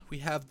we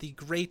have the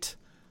great,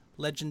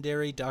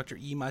 legendary Dr.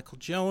 E. Michael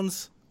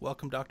Jones.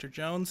 Welcome, Dr.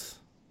 Jones.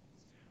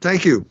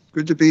 Thank you.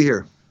 Good to be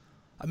here.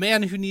 A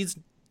man who needs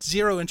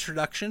zero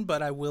introduction,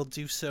 but I will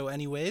do so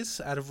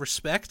anyways, out of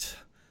respect.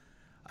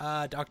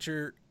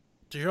 Dr.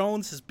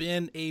 Jones has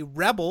been a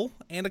rebel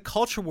and a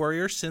culture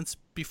warrior since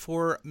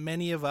before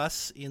many of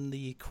us in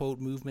the quote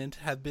movement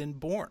have been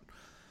born.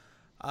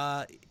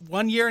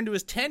 1 year into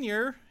his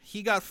tenure,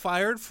 he got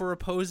fired for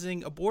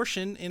opposing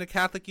abortion in a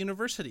Catholic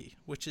university,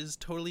 which is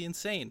totally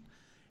insane.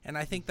 And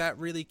I think that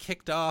really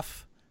kicked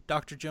off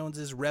Dr.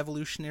 Jones's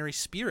revolutionary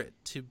spirit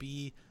to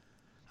be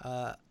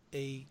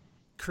a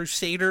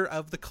crusader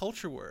of the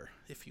culture war,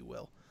 if you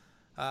will.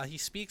 He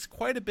speaks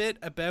quite a bit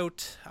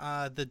about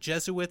the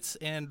Jesuits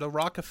and the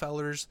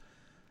Rockefellers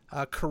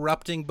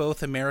corrupting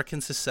both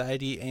American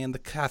society and the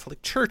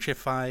Catholic Church,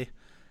 if I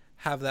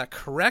have that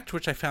correct,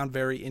 which I found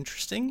very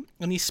interesting.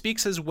 And he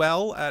speaks as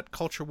well at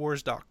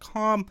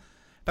culturewars.com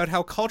about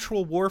how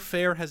cultural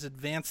warfare has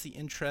advanced the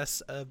interests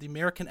of the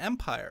American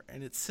empire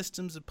and its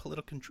systems of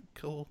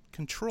political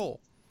control.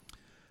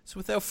 So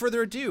without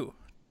further ado,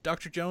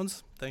 Dr.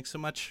 Jones, thanks so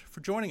much for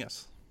joining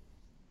us.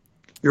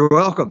 You're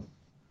welcome.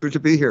 Good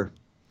to be here.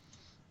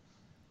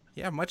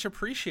 Yeah, much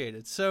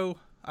appreciated. So,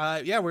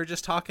 we're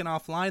just talking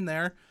offline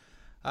there.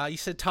 You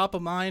said top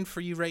of mind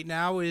for you right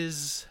now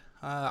is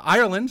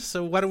Ireland.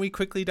 So why don't we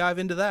quickly dive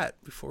into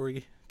that before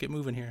we get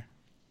moving here?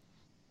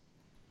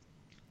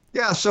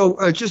 Yeah,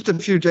 so just a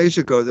few days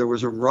ago, there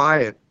was a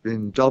riot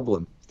in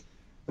Dublin.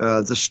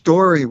 The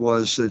story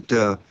was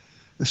that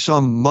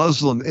some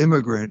Muslim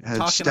immigrant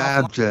had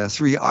stabbed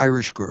 3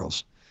 Irish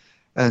girls.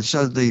 And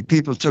suddenly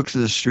people took to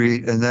the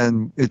street, and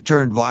then it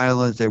turned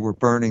violent. They were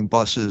burning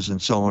buses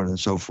and so on and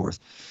so forth.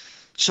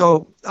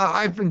 So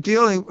I've been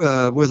dealing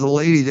with a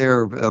lady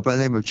there by the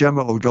name of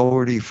Gemma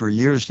O'Doherty for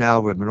years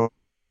now. We've been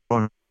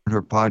on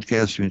her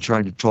podcast. We've been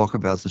trying to talk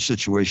about the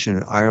situation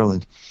in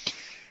Ireland.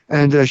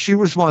 And she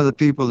was one of the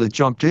people that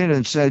jumped in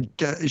and said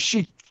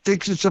she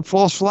thinks it's a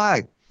false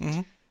flag.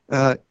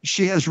 Mm-hmm.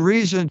 She has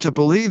reason to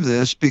believe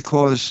this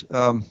because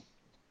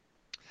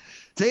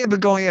they have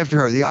been going after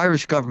her. The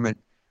Irish government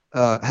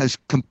has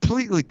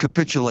completely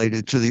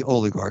capitulated to the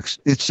oligarchs.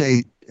 It's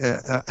an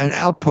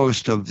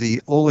outpost of the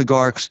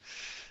oligarchs.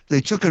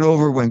 They took it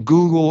over when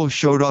Google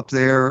showed up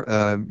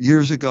there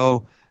years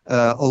ago,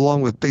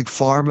 along with Big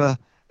Pharma.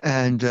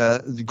 And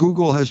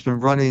Google has been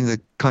running the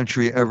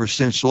country ever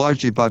since,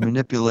 largely by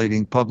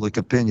manipulating public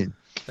opinion.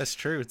 That's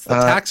true. It's the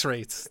tax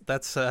rates.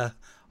 That's they're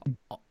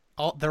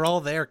all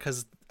there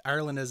because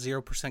Ireland has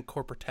 0%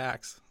 corporate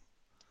tax.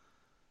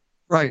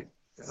 Right.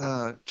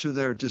 To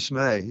their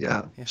dismay.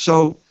 Yeah.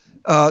 So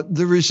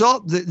the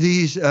result,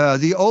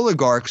 the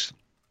oligarchs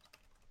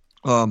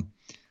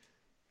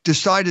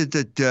decided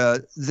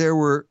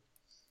that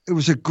it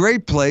was a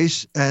great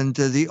place, and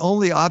the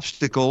only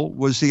obstacle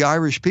was the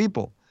Irish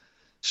people.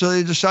 So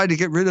they decided to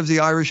get rid of the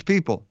Irish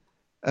people.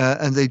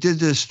 And they did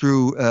this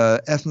through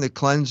ethnic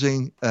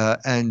cleansing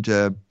and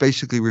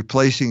basically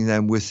replacing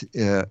them with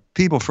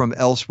people from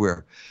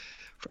elsewhere.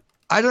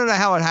 I don't know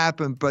how it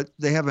happened, but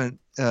they have an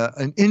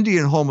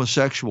Indian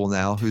homosexual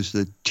now who's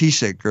the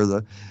Taoiseach, or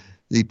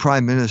the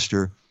prime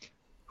minister,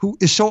 who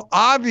is so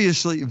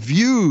obviously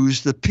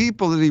views the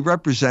people that he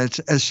represents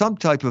as some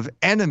type of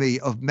enemy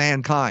of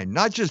mankind.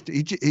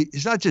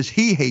 It's not just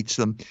he hates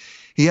them.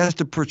 He has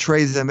to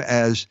portray them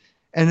as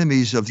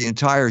enemies of the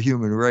entire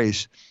human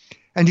race.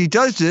 And he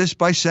does this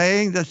by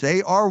saying that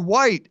they are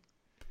white.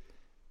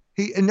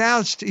 He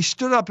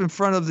stood up in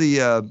front of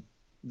the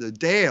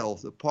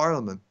Dáil, the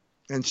parliament,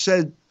 and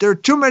said, there are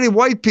too many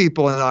white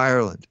people in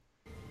Ireland.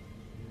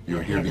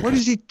 What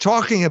is he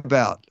talking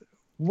about?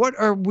 What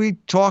are we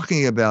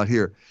talking about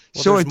here?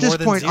 Well, so at this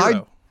point,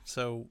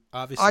 so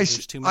obviously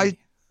there's too many.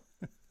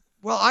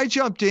 I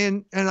jumped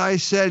in and I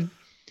said,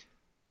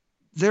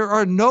 there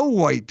are no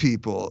white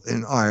people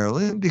in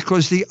Ireland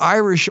because the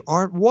Irish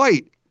aren't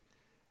white.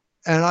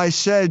 And I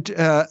said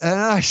that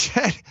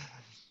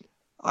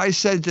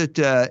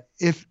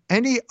if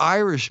any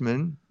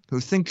Irishman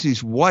who thinks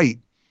he's white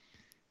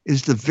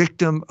is the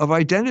victim of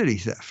identity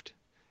theft.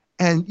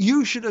 And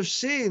you should have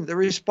seen the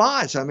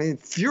response. I mean,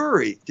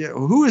 fury.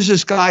 Who does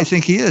this guy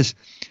think he is?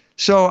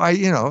 So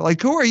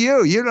who are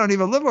you? You don't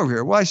even live over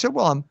here. Well, I said,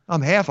 well,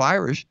 I'm half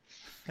Irish.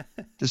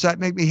 Does that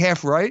make me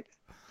half right?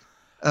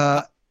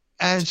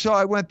 And so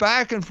I went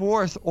back and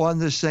forth on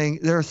this thing.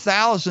 There are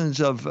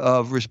thousands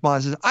of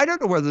responses. I don't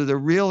know whether they're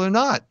real or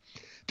not,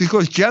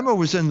 because Gemma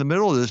was in the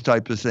middle of this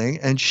type of thing.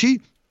 And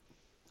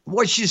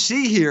what you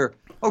see here,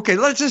 okay,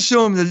 let's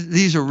assume that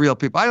these are real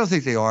people. I don't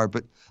think they are,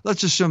 but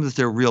let's assume that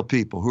they're real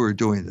people who are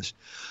doing this.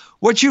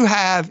 What you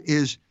have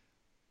is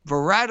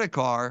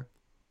Varadkar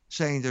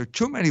saying there are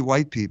too many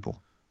white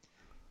people.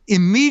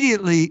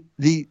 Immediately,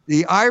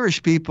 the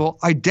Irish people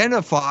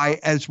identify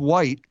as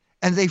white,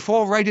 and they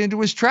fall right into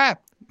his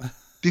trap.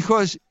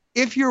 Because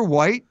if you're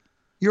white,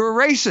 you're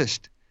a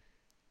racist.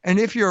 And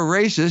if you're a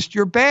racist,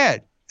 you're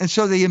bad. And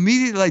so they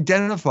immediately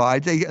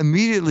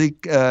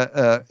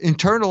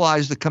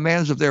internalized the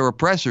commands of their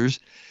oppressors,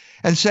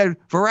 and said,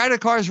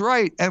 Varadakar's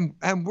right, and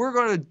we're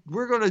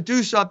gonna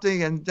do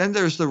something. And then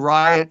there's the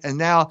riot, and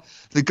now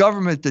the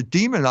government that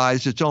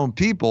demonized its own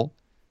people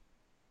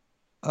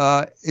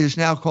is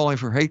now calling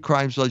for hate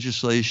crimes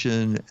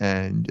legislation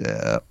and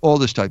all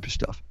this type of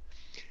stuff.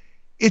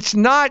 He's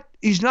not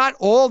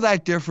all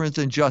that different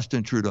than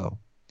Justin Trudeau,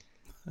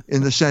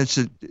 in the sense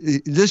that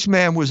this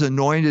man was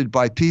anointed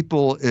by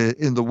people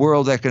in the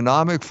World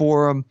Economic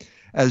Forum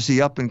as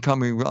the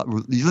up-and-coming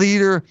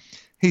leader.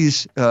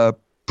 He's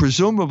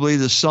presumably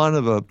the son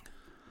of a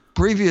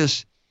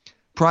previous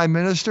prime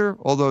minister,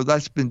 although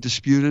that's been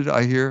disputed,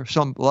 I hear.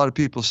 A lot of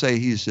people say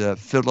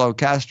Fidel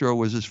Castro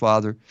was his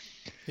father.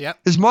 Yep.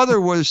 His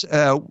mother was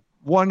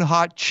one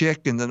hot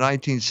chick in the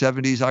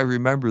 1970s. I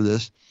remember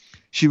this.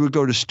 She would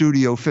go to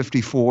Studio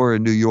 54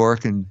 in New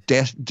York and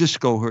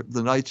disco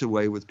the nights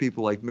away with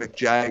people like Mick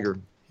Jagger.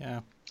 Yeah.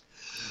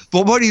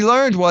 But what he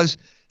learned was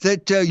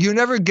that you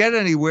never get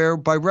anywhere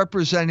by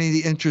representing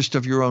the interest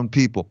of your own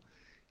people.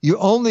 You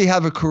only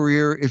have a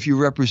career if you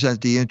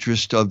represent the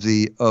interest of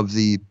the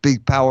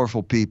big,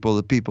 powerful people,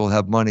 the people who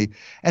have money.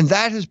 And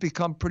that has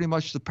become pretty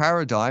much the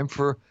paradigm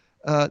for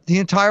the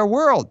entire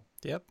world.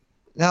 Yep.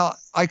 Now,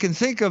 I can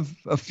think of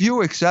a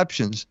few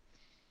exceptions,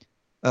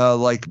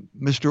 like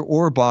Mr.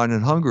 Orban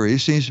in Hungary. He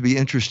seems to be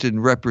interested in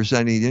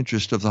representing the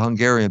interest of the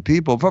Hungarian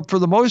people. But for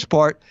the most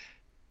part,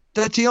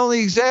 that's the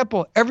only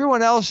example.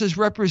 Everyone else is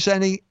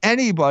representing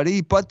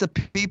anybody but the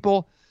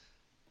people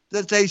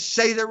that they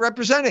say they're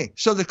representing.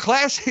 So the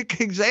classic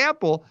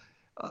example,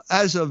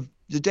 as of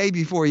the day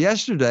before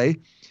yesterday,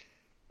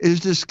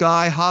 is this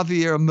guy,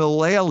 Javier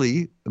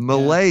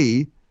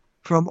Milei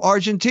from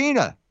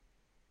Argentina.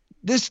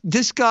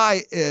 This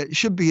guy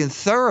should be in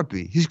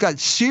therapy. He's got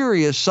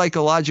serious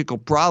psychological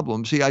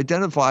problems. He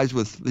identifies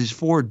with his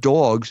 4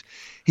 dogs.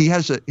 He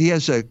has a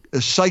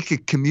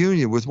psychic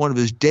communion with one of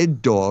his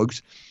dead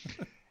dogs.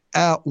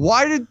 How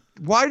did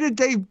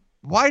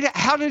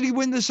he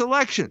win this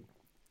election?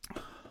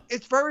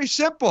 It's very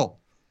simple.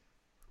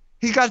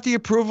 He got the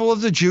approval of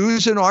the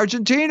Jews in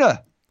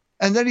Argentina.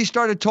 And then he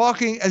started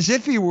talking as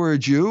if he were a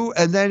Jew.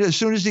 And then as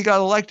soon as he got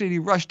elected, he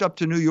rushed up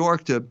to New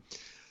York to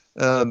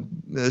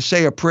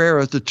say a prayer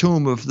at the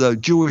tomb of the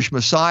Jewish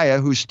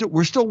Messiah,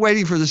 we're still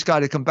waiting for this guy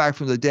to come back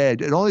from the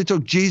dead. It only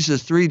took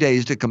Jesus 3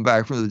 days to come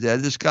back from the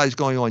dead. This guy's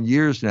going on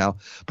years now.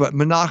 But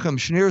Menachem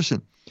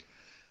Schneerson,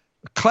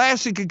 a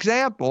classic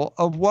example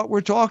of what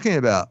we're talking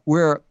about,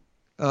 where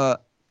the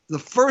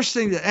first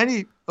thing that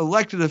any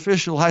elected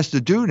official has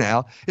to do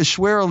now is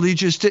swear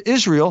allegiance to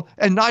Israel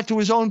and not to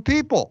his own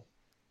people.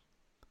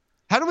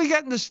 How do we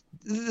get in this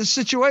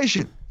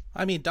situation?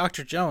 I mean,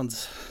 Dr.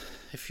 Jones,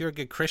 if you're a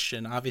good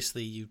Christian,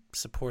 obviously you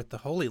support the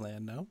Holy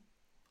Land, no?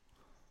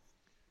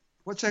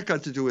 What's that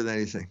got to do with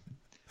anything?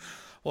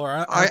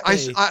 Or I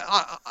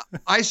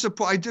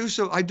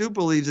do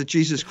believe that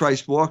Jesus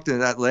Christ walked in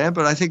that land,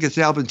 but I think it's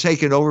now been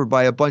taken over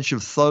by a bunch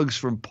of thugs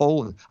from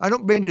Poland. I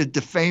don't mean to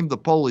defame the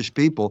Polish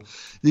people.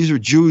 These are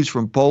Jews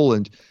from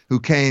Poland who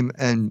came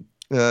and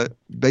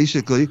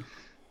basically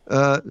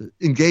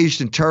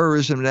engaged in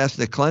terrorism and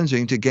ethnic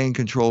cleansing to gain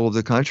control of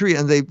the country,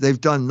 and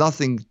they've done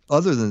nothing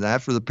other than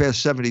that for the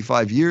past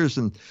 75 years.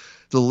 And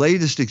the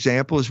latest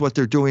example is what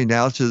they're doing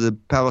now to the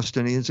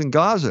Palestinians in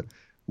Gaza.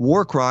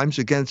 War crimes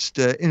against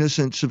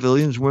innocent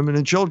civilians, women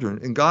and children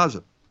in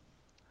Gaza.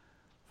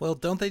 Well,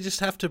 don't they just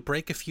have to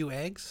break a few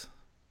eggs?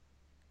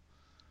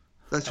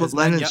 That's what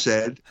Lenin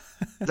said.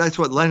 That's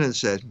what Lenin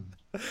said.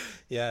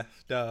 Yeah,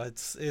 no,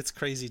 it's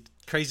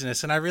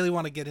craziness, and I really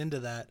want to get into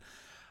that.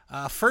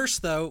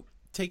 First, though,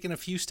 taking a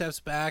few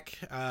steps back,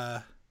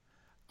 I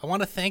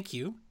want to thank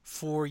you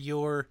for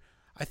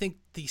I think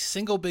the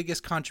single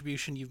biggest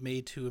contribution you've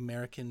made to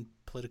American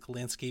political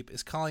landscape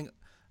is calling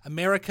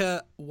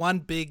America one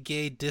big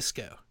gay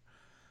disco.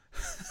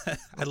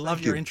 I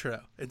love your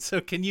intro. And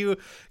so can you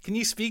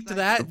speak to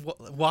that?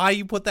 Why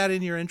you put that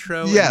in your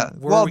intro? Yeah.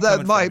 Well,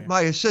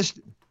 my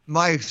assistant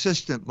Mike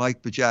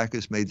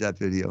Bajakis made that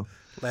video.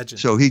 Legend.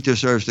 So he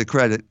deserves the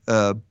credit.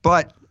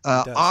 But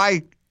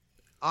I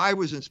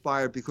was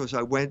inspired because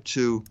I went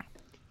to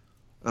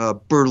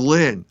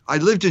Berlin. I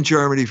lived in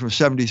Germany from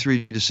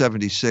 73 to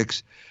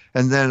 76.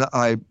 And then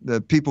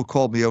people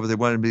called me over. They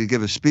wanted me to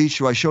give a speech.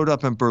 So I showed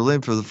up in Berlin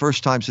for the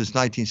first time since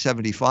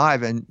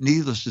 1975. And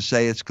needless to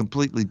say, it's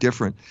completely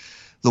different.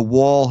 The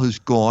wall has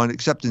gone,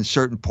 except in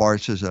certain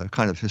parts as a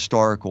kind of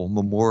historical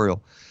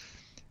memorial.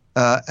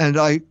 And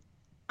I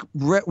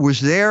was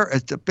there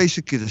at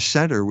basically the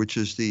center, which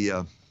is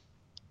that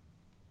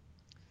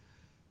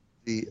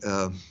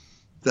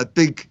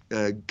big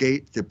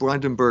gate, the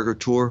Brandenburger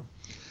Tor.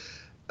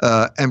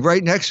 And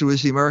right next to it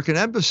is the American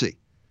Embassy.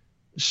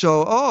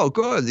 So,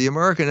 good, the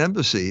American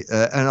Embassy.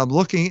 And I'm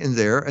looking in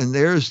there, and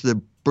there's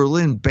the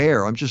Berlin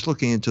Bear. I'm just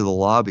looking into the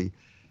lobby.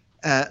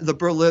 The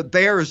Berlin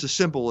Bear is the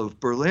symbol of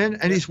Berlin,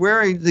 and he's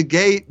wearing the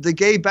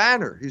gay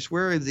banner. He's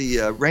wearing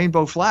the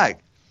rainbow flag.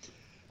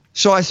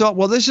 So I thought,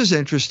 well, this is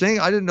interesting.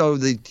 I didn't know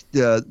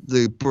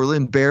the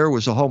Berlin Bear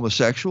was a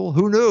homosexual.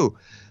 Who knew?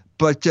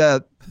 But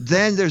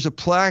Then there's a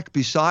plaque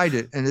beside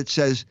it, and it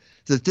says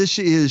that this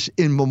is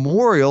in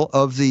memorial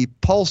of the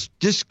Pulse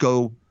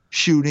Disco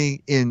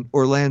shooting in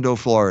Orlando,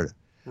 Florida.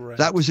 Right.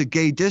 That was a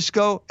gay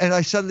disco, and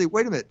I suddenly,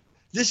 wait a minute,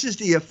 this is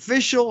the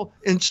official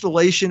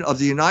installation of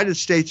the United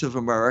States of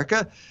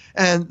America,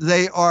 and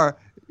they are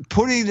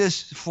putting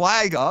this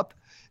flag up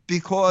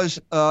because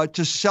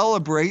to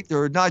celebrate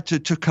or not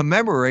to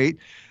commemorate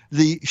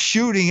the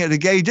shooting at a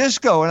gay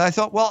disco. And I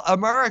thought, well,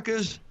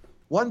 America's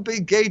one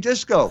big gay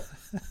disco.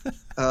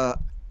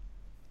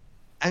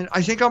 And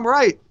I think I'm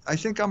right.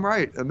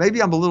 Maybe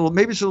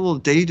it's a little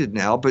dated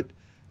now, but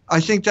I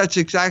think that's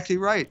exactly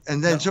right.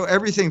 And then so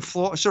everything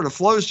sort of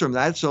flows from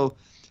that. So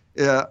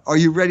are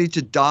you ready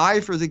to die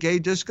for the gay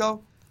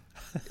disco?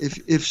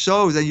 If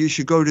so, then you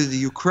should go to the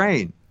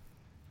Ukraine.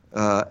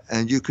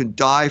 And you can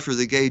die for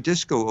the gay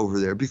disco over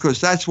there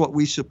because that's what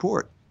we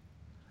support.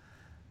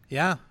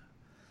 Yeah.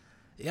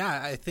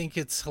 Yeah, I think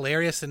it's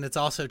hilarious and it's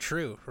also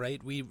true,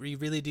 right? We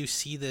really do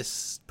see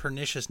this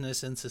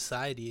perniciousness in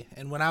society.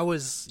 And when I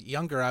was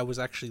younger, I was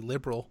actually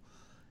liberal,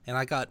 and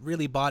I got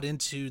really bought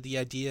into the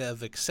idea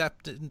of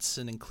acceptance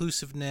and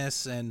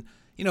inclusiveness, and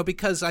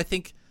because I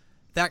think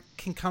that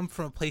can come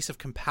from a place of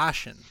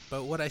compassion.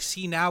 But what I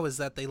see now is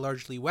that they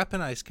largely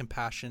weaponize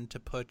compassion to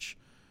push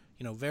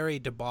very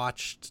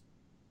debauched,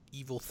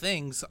 evil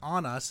things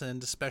on us,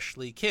 and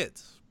especially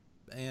kids.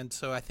 And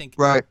so I think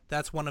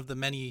that's one of the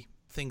many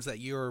things that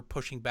you're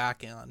pushing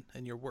back on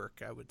in your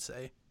work, I would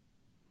say.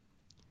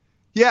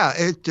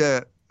 Yeah,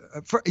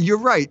 you're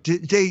right.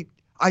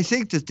 I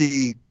think that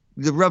the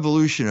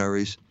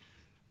revolutionaries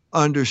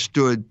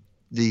understood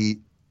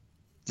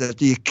that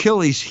the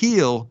Achilles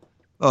heel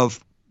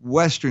of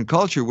Western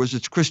culture was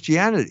its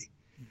Christianity.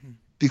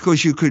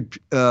 Because you could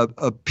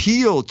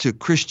appeal to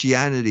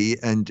Christianity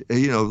and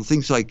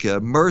things like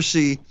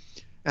mercy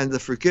and the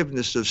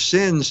forgiveness of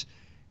sins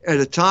at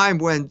a time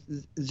when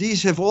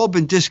these have all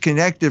been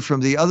disconnected from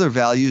the other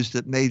values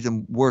that made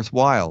them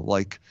worthwhile,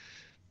 like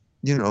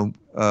the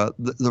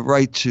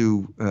right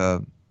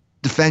to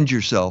defend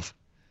yourself,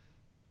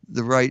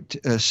 the right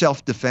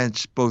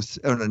self-defense, both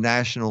on a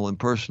national and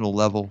personal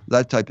level,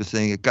 that type of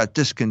thing. It got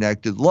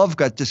disconnected. Love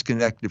got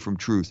disconnected from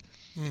truth,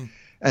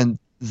 and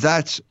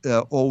that's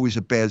always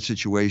a bad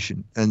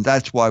situation, and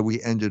that's why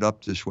we ended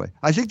up this way.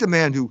 I think the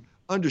man who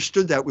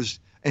understood that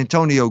was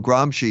Antonio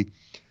Gramsci,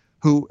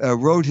 who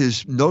wrote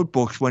his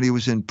notebooks when he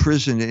was in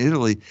prison in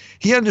Italy.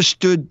 He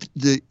understood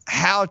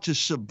how to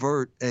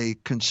subvert a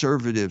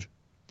conservative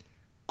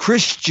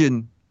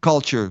Christian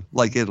culture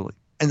like Italy.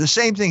 And the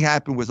same thing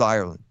happened with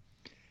Ireland.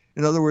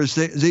 In other words,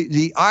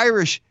 the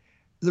Irish,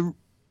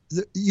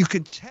 you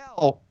could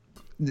tell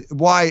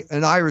why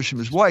an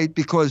Irishman is white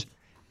because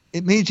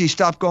it means he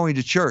stopped going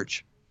to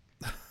church.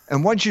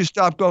 And once you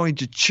stop going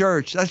to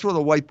church, that's what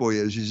a white boy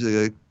is. He's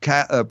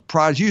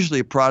usually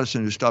a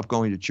Protestant who stopped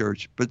going to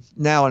church. But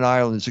now in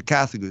Ireland, it's a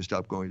Catholic who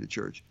stopped going to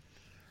church.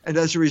 And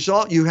as a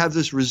result, you have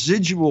this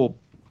residual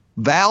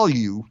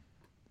value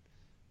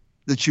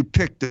that you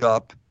picked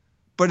up,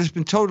 but it's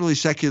been totally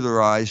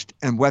secularized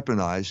and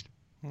weaponized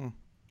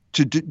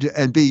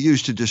and be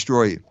used to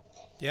destroy you.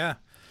 Yeah.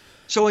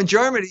 So in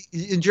Germany,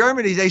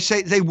 they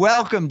say they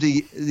welcome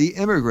the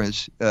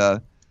immigrants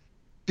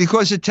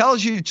because it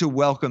tells you to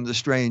welcome the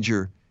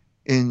stranger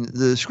in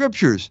the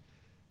scriptures.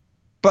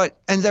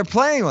 And they're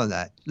playing on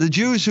that. The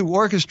Jews who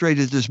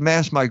orchestrated this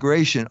mass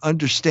migration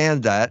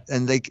understand that,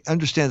 and they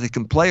understand they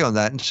can play on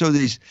that. And so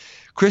these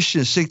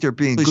Christians think they're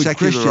being good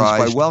Christians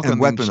by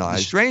welcoming and weaponized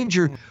the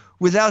stranger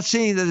without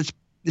seeing that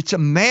it's a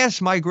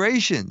mass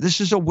migration. This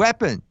is a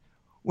weapon.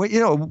 When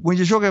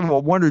you're talking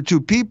about one or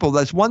two people,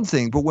 that's one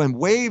thing. But when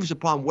waves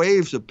upon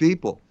waves of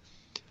people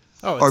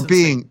are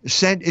being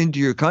sent into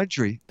your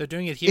country, they're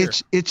doing it here.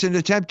 It's an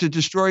attempt to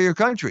destroy your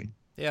country.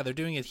 Yeah, they're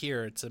doing it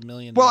here. It's a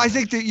million. Well, I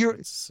think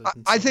that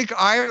I think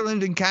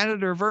Ireland and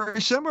Canada are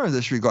very similar in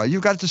this regard.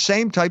 You've got the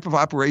same type of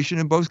operation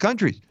in both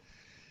countries.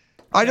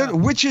 I don't know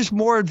which is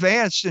more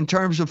advanced in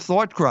terms of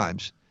thought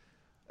crimes.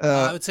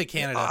 I would say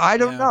Canada. I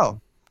don't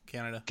know.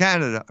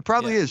 Canada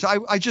probably is.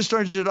 I just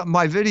learned it.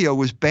 My video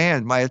was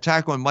banned. My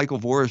attack on Michael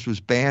Voris was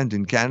banned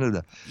in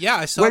Canada. Yeah,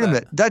 I saw. Wait a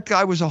minute, that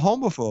guy was a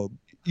homophobe.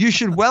 You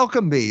should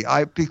welcome me,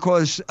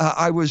 because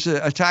I was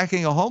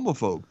attacking a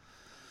homophobe,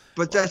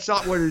 but that's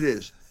not what it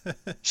is.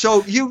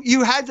 So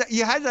you had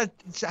that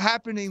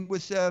happening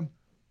with the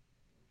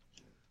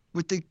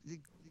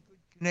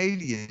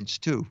Canadians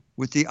too,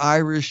 with the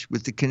Irish,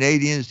 with the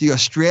Canadians, the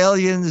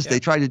Australians. They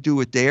tried to do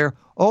it there.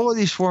 All of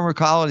these former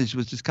colonies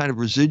with this kind of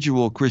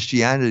residual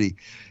Christianity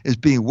is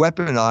being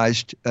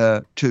weaponized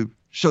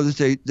so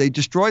that they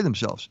destroy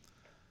themselves.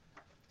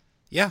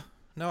 Yeah,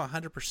 no,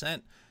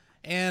 100%.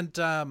 And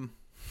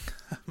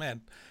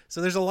man,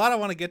 so there's a lot I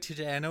want to get to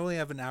today. I know we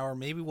have an hour.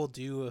 Maybe we'll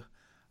do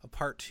a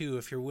part 2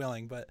 if you're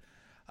willing. But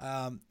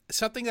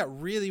something that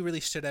really,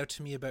 really stood out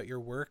to me about your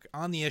work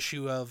on the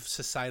issue of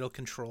societal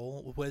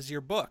control was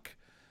your book,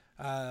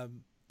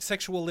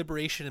 Sexual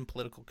Liberation and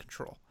Political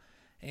Control.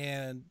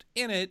 And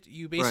in it,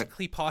 you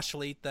basically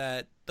postulate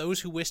that those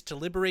who wish to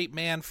liberate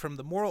man from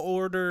the moral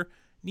order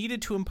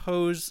needed to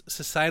impose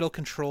societal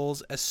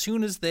controls as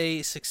soon as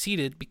they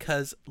succeeded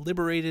because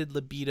liberated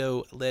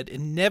libido led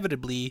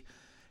inevitably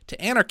to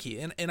anarchy.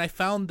 And I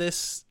found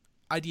this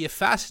idea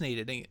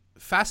fascinating,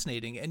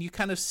 and you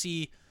kind of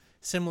see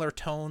similar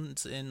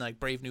tones in like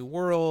Brave New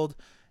World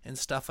and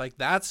stuff like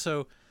that.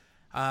 So,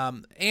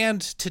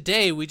 and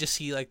today we just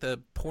see like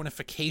the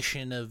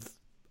pornification of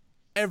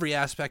every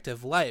aspect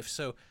of life.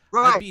 So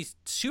I'd be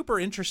super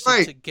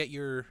interested to get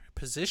your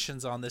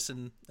positions on this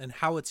and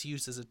how it's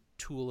used as a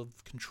tool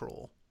of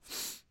control.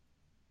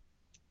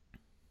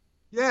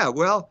 Yeah,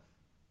 well,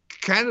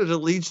 Canada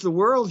leads the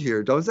world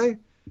here, don't they?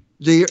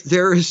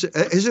 There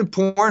isn't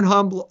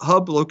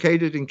Pornhub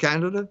located in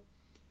Canada?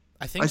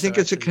 I think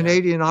it's actually, a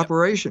Canadian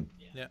operation.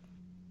 Yeah.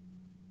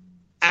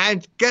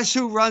 And guess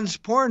who runs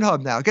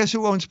Pornhub now? Guess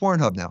who owns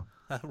Pornhub now?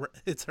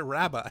 It's a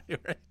rabbi,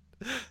 right?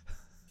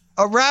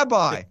 A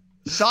rabbi,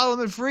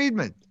 Solomon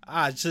Friedman.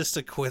 Just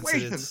a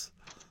coincidence.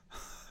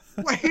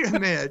 Wait a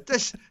minute.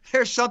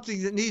 There's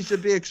something that needs to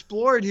be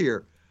explored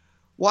here.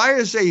 Why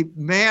is a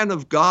man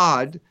of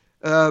God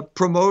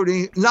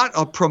owning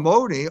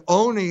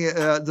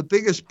the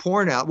biggest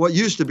porn outlet, what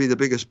used to be the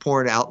biggest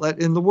porn outlet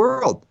in the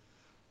world?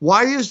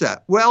 Why is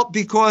that? Well,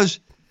 because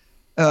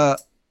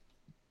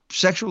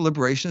sexual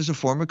liberation is a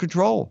form of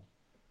control.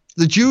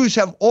 The Jews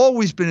have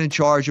always been in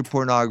charge of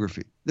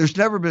pornography. There's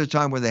never been a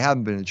time when they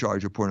haven't been in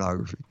charge of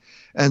pornography.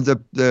 And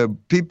the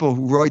people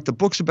who write the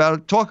books about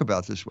it talk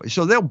about it this way.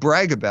 So they'll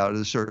brag about it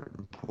at a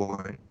certain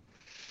point.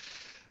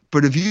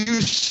 But if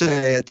you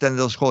say it, then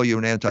they'll call you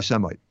an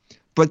anti-Semite.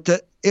 But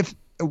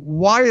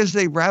why is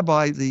a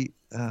rabbi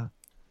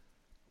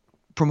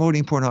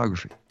promoting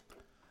pornography?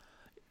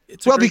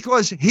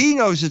 Because he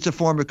knows it's a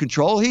form of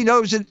control. He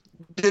knows that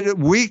it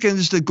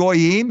weakens the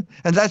goyim,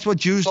 and that's what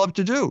Jews love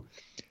to do.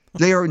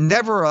 They are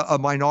never a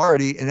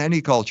minority in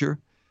any culture.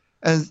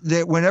 And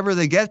whenever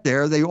they get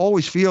there, they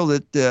always feel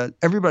that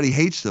everybody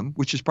hates them,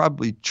 which is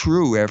probably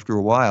true after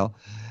a while.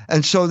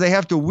 And so they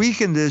have to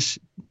weaken this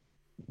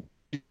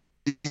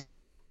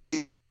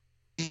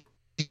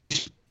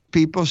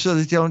people so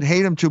that they don't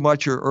hate them too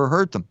much or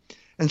hurt them.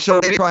 And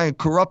so they try and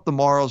corrupt the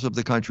morals of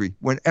the country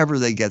whenever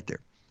they get there.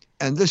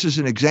 And this is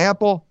an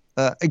example,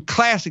 a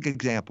classic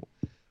example.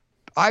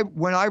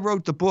 When I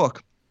wrote the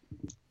book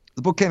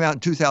came out in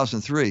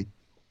 2003.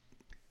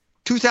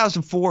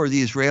 2004,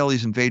 the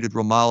Israelis invaded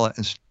Ramallah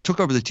and took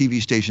over the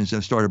TV stations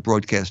and started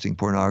broadcasting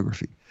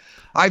pornography.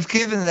 I've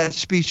given that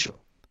speech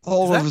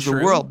all over the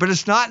world, but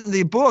it's not in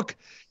the book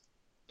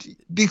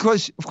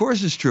because, of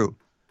course, it's true.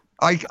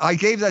 I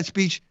gave that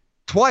speech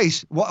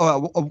twice,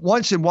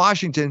 once in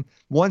Washington,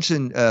 once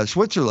in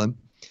Switzerland.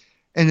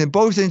 And in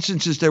both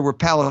instances, there were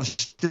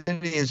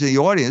Palestinians in the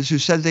audience who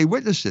said they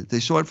witnessed it.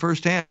 They saw it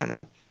firsthand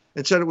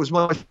and said it was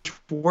much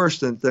worse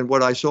than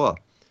what I saw.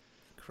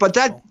 But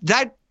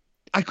that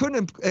I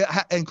couldn't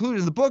include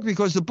in the book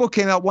because the book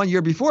came out 1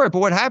 year before it. But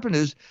what happened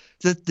is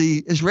that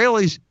the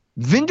Israelis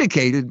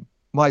vindicated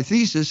my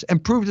thesis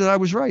and proved that I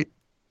was right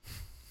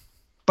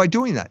by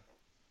doing that.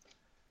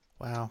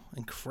 Wow,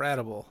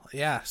 incredible.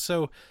 Yeah.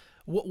 So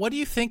what do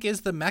you think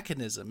is the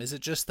mechanism? Is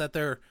it just that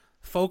they're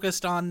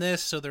focused on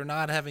this so they're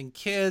not having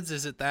kids?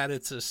 Is it that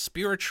it's a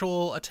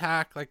spiritual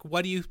attack?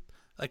 Why do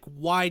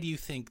you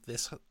think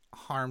this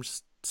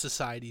harms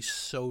society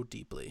so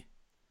deeply?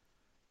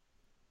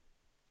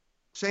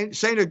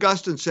 Saint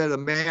Augustine said a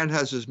man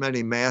has as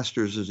many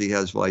masters as he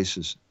has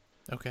vices.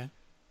 Okay.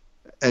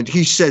 And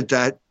he said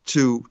that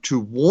to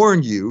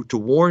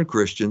warn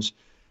Christians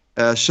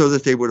so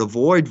that they would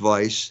avoid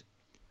vice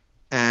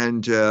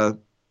and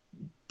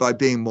by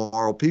being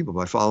moral people,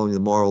 by following the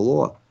moral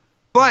law.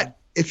 But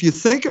if you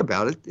think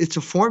about it, it's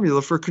a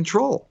formula for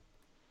control.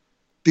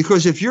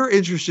 Because if you're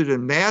interested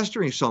in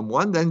mastering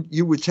someone, then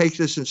you would take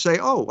this and say,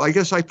 oh, I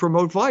guess I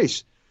promote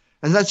vice.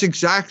 And that's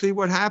exactly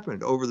what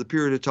happened over the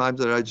period of time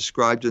that I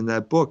described in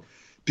that book,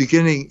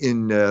 beginning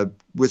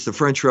with the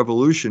French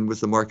Revolution,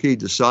 with the Marquis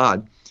de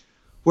Sade.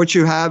 What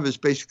you have is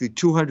basically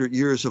 200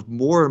 years of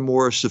more and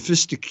more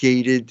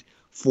sophisticated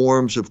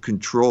forms of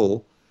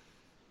control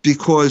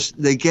because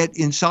they get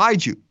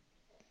inside you.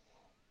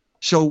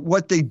 So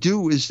what they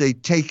do is they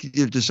take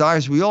your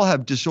desires. We all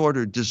have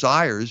disordered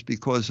desires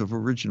because of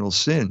original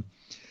sin.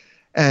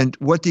 And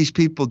what these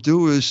people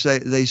do is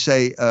they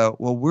say,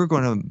 well, we're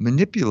going to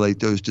manipulate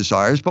those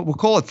desires, but we'll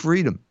call it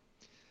freedom.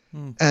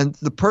 And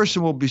the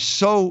person will be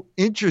so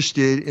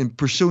interested in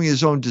pursuing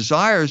his own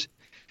desires,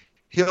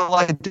 he'll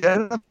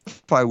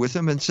identify with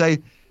them and say,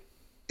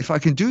 if I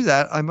can do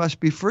that, I must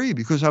be free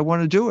because I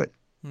want to do it.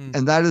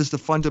 And that is the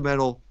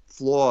fundamental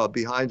flaw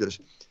behind us.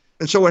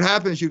 And so what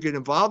happens, you get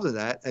involved in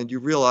that and you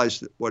realize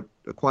that what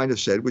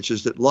Aquinas said, which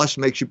is that lust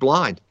makes you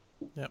blind.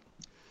 Yep.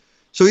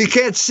 So you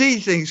can't see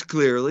things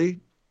clearly.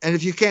 And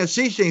if you can't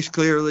see things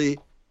clearly,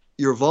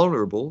 you're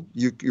vulnerable.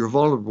 You're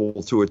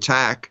vulnerable to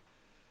attack.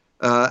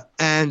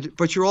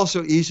 But you're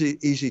also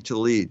easy to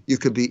lead. You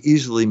can be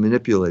easily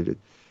manipulated.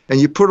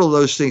 And you put all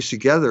those things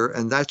together,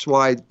 and that's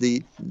why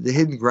the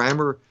hidden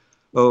grammar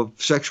of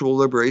sexual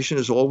liberation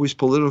is always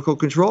political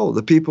control.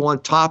 The people on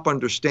top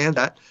understand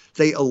that.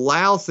 They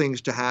allow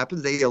things to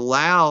happen. They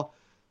allow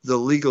the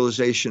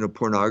legalization of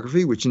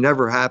pornography, which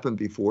never happened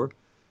before.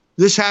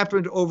 This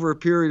happened over a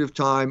period of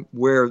time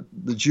where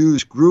the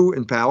Jews grew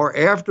in power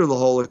after the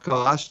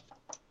Holocaust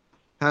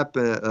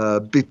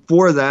happened.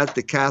 Before that,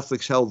 the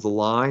Catholics held the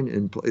line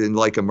in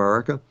like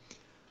America.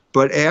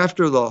 But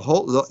after the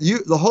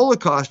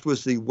Holocaust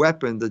was the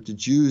weapon that the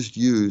Jews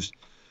used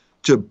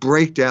to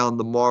break down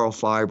the moral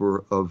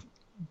fiber of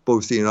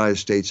both the United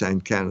States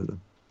and Canada.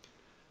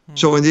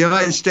 So in the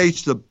United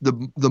States,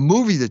 the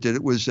movie that did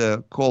it was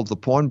called The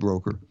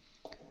Pawnbroker,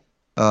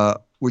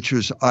 which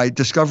was I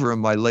discuss in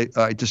my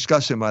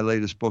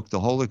latest book, The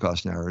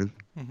Holocaust Narrative.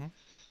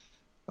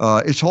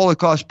 It's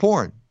Holocaust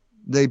porn.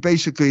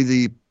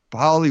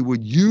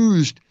 Hollywood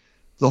used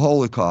the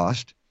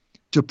Holocaust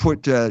to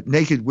put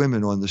naked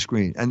women on the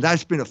screen, and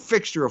that's been a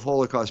fixture of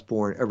Holocaust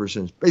porn ever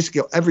since.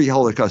 Basically, every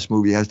Holocaust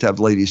movie has to have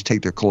ladies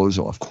take their clothes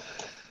off,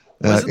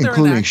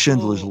 including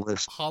Schindler's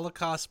List.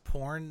 Holocaust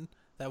porn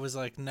that was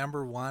like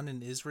 #1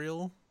 in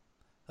Israel,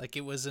 like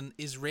it was an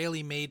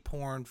Israeli-made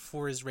porn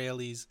for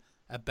Israelis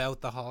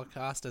about the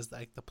Holocaust as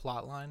like the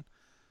plot line.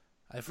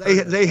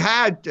 They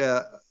had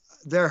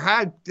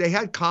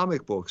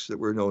comic books that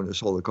were known as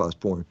Holocaust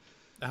porn.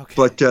 Okay.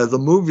 But the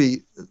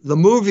movie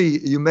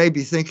you may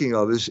be thinking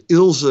of is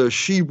Ilse,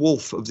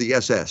 She-Wolf of the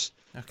SS.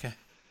 Okay.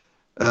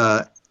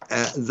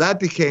 That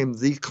became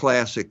the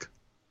classic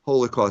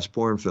Holocaust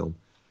porn film.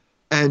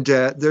 And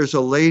there's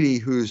a lady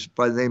who's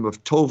by the name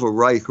of Tova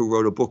Reich who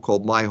wrote a book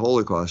called My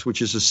Holocaust,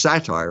 which is a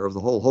satire of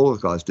the whole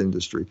Holocaust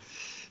industry,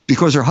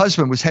 because her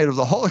husband was head of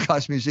the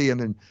Holocaust Museum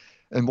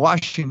in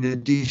Washington,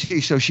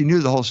 D.C., so she knew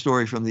the whole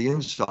story from the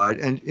inside.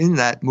 And in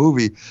that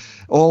movie,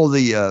 all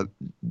the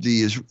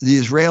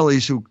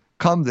Israelis who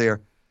come there,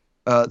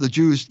 the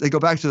Jews, they go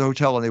back to the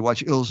hotel and they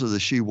watch Ilse the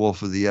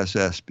She-Wolf of the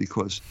SS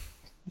because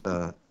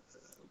I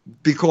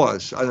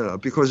don't know,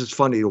 because it's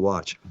funny to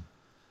watch.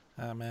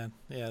 Oh man,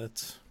 yeah,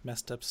 that's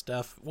messed up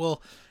stuff.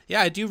 Well,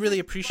 yeah, I do really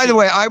appreciate. By the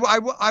way,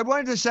 I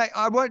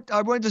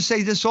wanted to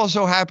say this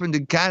also happened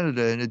in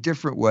Canada in a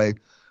different way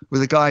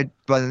with a guy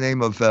by the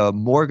name of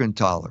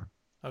Morgenthaler.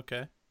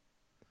 Okay.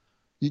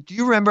 Do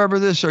you remember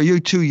this? Are you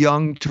too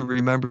young to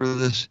remember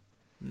this?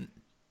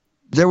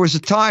 There was a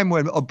time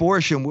when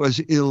abortion was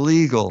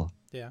illegal.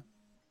 Yeah.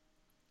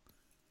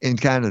 In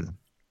Canada.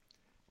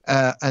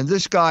 And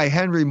this guy,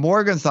 Henry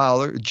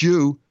Morgenthaler,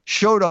 Jew,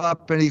 showed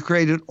up and he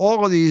created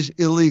all of these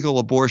illegal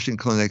abortion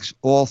clinics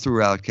all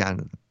throughout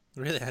Canada.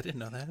 Really? I didn't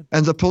know that.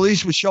 And the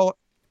police would show.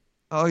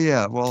 Oh,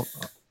 yeah. Well,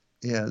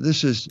 yeah,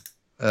 this is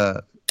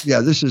the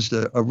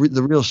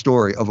real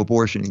story of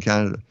abortion in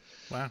Canada.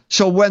 Wow.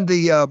 So when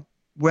the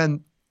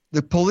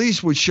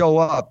police would show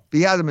up,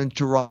 he had them in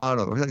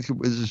Toronto. I think it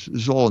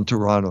was all in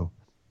Toronto.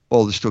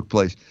 All this took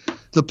place.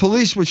 The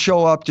police would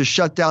show up to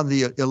shut down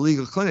the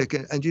illegal clinic.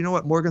 And you know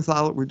what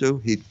Morgenthaler would do?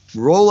 He'd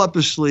roll up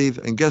his sleeve,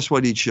 and guess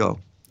what he'd show?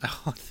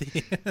 Oh,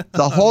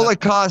 the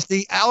Holocaust,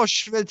 the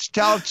Auschwitz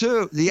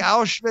tattoo. The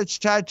Auschwitz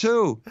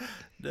tattoo.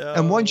 No.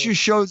 And once you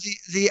show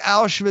the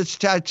Auschwitz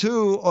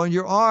tattoo on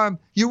your arm,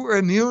 you were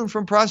immune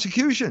from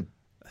prosecution.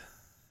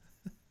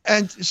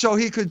 And so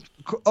he could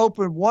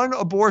open one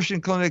abortion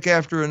clinic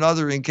after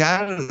another in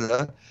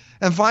Canada.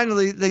 And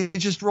finally, they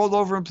just rolled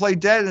over and played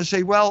dead and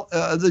say, well,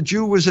 the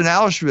Jew was in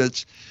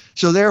Auschwitz,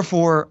 so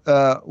therefore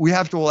we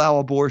have to allow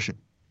abortion.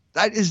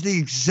 That is the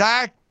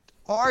exact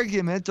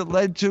argument that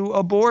led to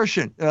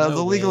abortion,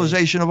 the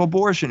legalization of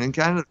abortion in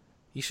Canada.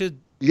 You should.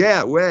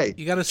 Yeah, way.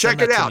 You got to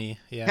check it out. Me.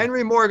 Yeah.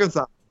 Henry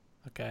Morgenthaler.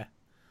 Okay,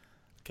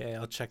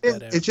 I'll check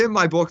that out. It's in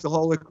my book, The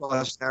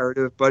Holocaust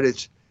Narrative, but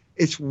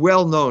it's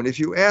well known. If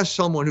you ask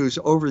someone who's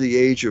over the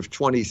age of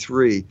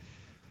 23,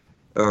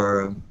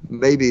 or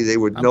maybe they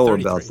would know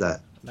 33. About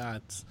that. No,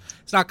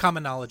 it's not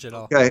common knowledge at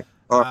all. Okay,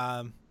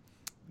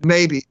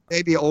 maybe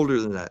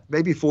older than that,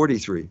 maybe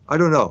 43. I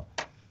don't know,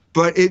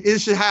 but it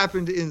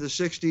happened in the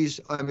 60s.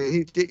 I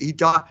mean, he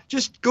died.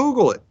 Just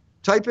Google it.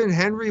 Type in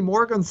Henry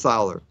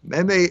Morgenthaler,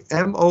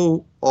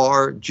 Morgenthaler.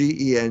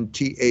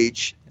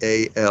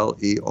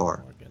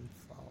 Morgenthaler,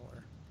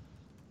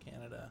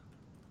 Canada.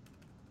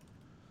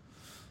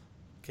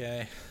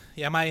 Okay,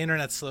 yeah, my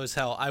internet's slow as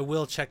hell. I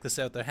will check this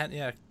out.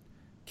 Yeah.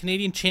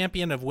 Canadian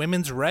champion of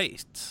women's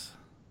rights,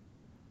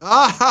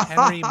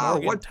 Henry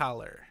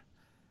Morgenthaler.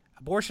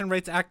 Abortion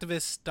rights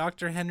activist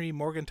Dr. Henry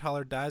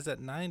Morgenthaler dies at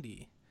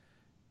 90.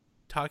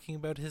 Talking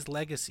about his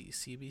legacy,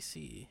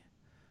 CBC.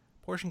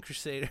 Abortion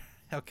crusader.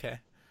 Okay.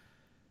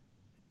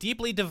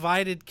 Deeply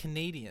divided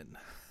Canadian.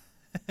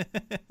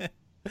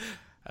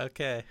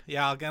 Okay.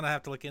 Yeah, I'm going to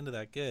have to look into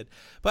that. Good.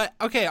 But,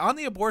 okay, on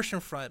the abortion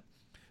front,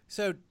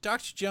 so,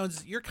 Dr.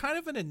 Jones, you're kind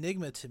of an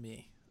enigma to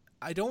me.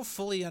 I don't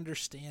fully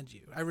understand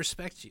you. I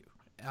respect you.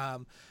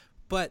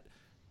 But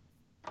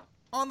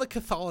on the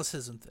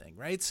Catholicism thing,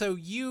 right? So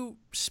you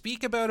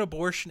speak about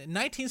abortion in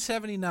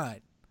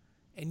 1979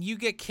 and you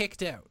get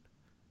kicked out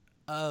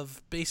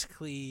of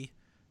basically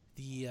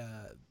the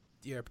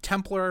your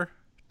Temple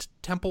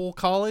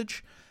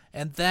College,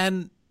 and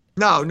then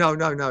No,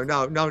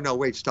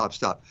 wait, stop.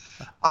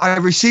 I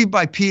received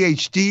my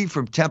PhD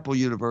from Temple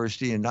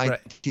University in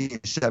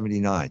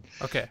 1979.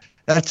 Okay.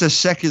 That's a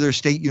secular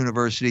state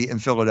university in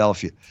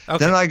Philadelphia. Okay.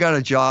 Then I got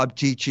a job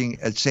teaching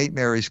at St.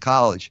 Mary's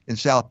College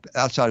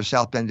outside of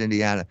South Bend,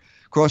 Indiana,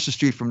 across the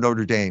street from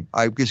Notre Dame.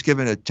 I was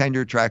given a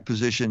tenure track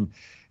position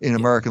in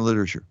American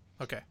literature.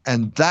 Okay.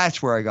 And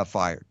that's where I got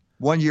fired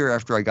 1 year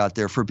after I got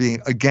there for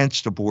being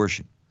against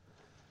abortion.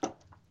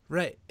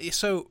 Right.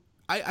 So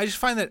I just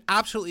find that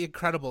absolutely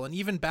incredible. And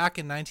even back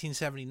in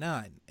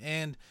 1979,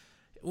 and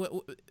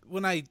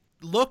when I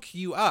look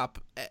you up,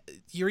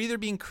 you're either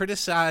being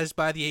criticized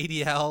by the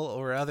ADL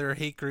or other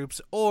hate groups,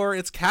 or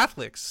it's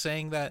Catholics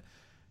saying that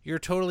you're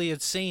totally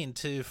insane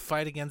to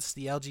fight against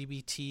the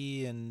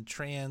LGBT and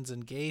trans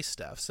and gay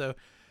stuff. So,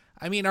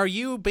 I mean, are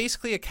you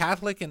basically a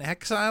Catholic in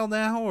exile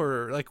now,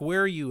 or like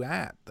where are you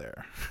at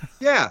there?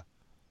 Yeah,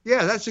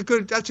 that's a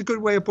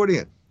good way of putting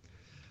it.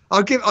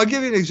 I'll give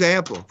you an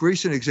example,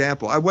 recent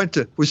example. I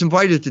was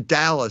invited to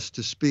Dallas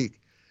to speak.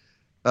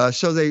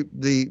 So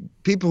the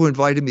people who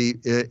invited me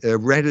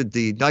rented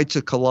the Knights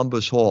of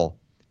Columbus Hall.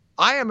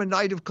 I am a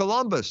Knight of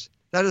Columbus.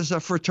 That is a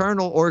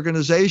fraternal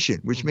organization,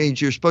 which means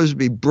you're supposed to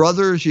be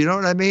brothers. You know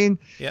what I mean?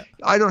 Yeah.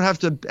 I don't have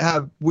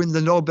to win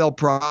the Nobel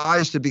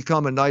Prize to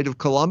become a Knight of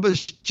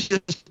Columbus.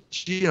 Just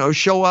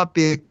show up,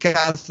 be a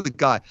Catholic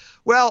guy.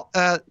 Well,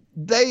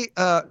 they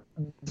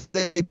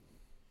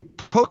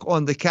put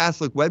on the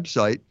Catholic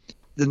website.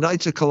 The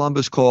Knights of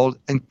Columbus called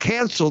and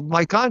canceled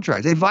my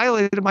contract. They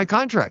violated my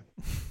contract.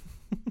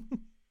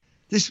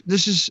 This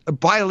is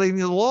violating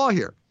the law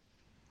here.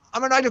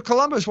 I'm a Knight of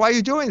Columbus. Why are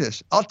you doing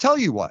this? I'll tell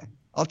you why.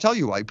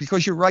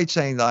 Because you're right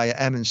saying that I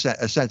am in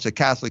a sense a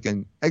Catholic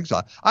in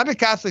exile. I'm a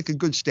Catholic in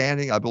good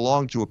standing. I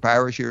belong to a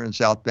parish here in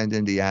South Bend,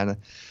 Indiana.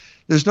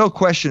 There's no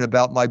question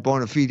about my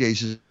bona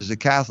fides as a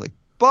Catholic.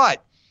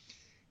 But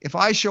if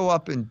I show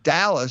up in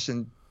Dallas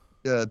and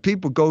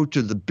people go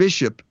to the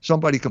bishop,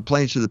 somebody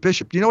complains to the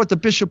bishop, you know what the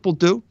bishop will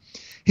do?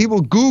 He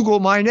will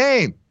Google my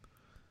name.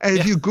 And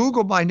if you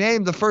Google my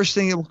name, the first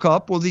thing that will come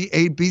up will be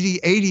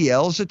the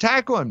ADL's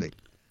attack on me.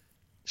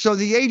 So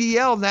the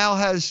ADL now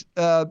has,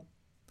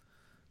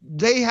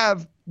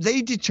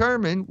 they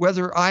determine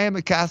whether I am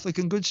a Catholic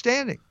in good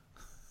standing.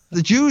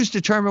 The Jews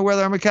determine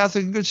whether I'm a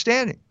Catholic in good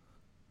standing.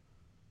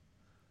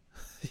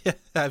 Yeah,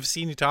 I've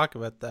seen you talk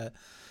about that.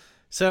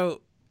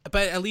 So,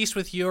 but at least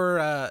with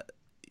your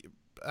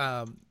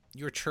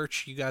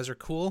church, you guys are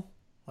cool.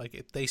 Like,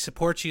 if they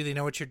support you, they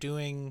know what you're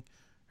doing.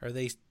 Are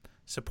they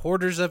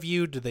supporters of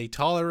you? Do they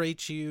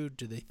tolerate you?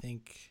 Do they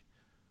think?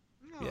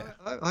 Yeah,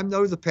 I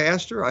know the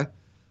pastor.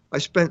 I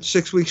spent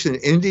 6 weeks in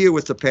India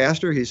with the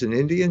pastor. He's an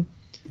Indian.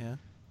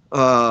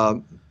 Yeah.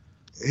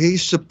 He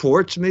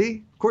supports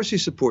me. Of course, he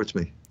supports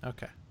me.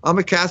 Okay. I'm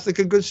a Catholic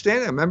in good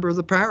standing. I'm a member of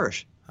the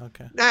parish.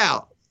 Okay.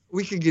 Now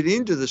we can get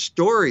into the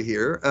story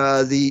here.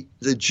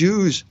 The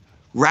Jews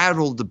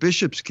rattled the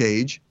bishop's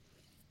cage.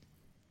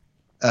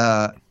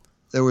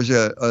 There was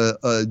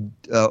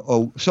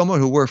someone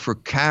who worked for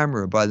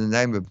Camera by the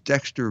name of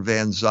Dexter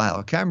Van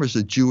Zyl. Camera's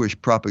a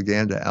Jewish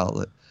propaganda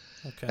outlet.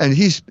 Okay. And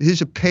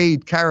he's a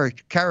paid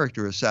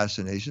character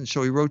assassination.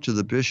 So he wrote to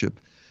the bishop,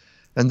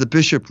 and the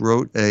bishop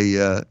wrote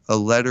a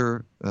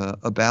letter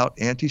about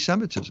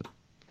anti-Semitism.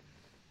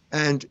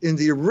 And in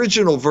the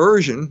original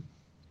version,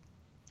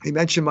 he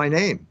mentioned my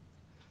name.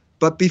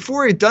 But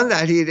before he'd done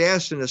that, he had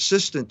asked an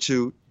assistant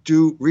to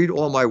read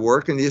all my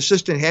work, and the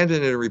assistant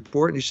handed in a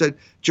report, and he said,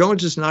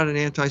 Jones is not an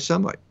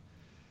anti-Semite.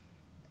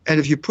 And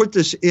if you put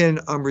this in,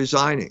 I'm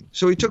resigning.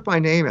 So he took my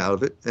name out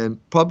of it and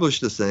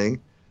published the thing.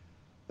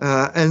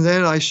 And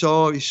then I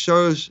saw he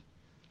shows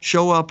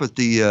up at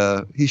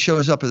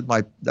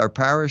our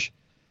parish,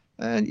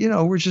 and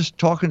we're just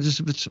talking as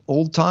if it's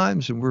old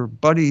times, and we're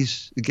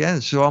buddies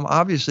again. So I'm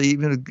obviously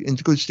even in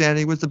good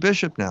standing with the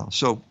bishop now.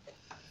 So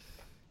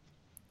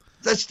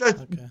that's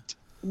okay.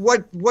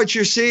 What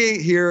you're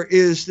seeing here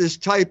is this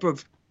type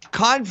of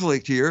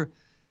conflict here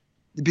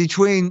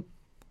between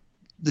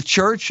the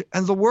church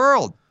and the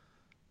world.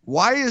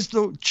 Why is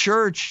the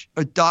church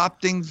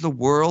adopting the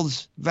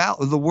world,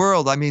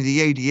 I mean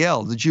the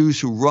ADL, the Jews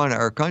who run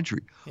our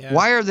country? Yeah.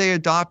 Why are they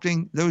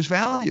adopting those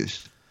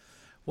values?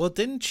 Well,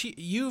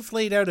 you've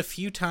laid out a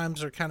few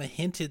times or kind of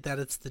hinted that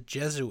it's the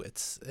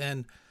Jesuits,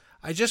 and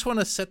I just want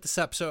to set this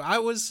up. So I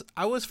was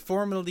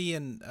formerly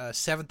in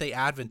Seventh-day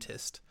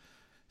Adventist.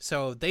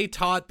 So they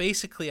taught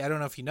basically, I don't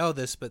know if you know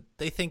this, but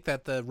they think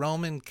that the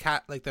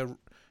the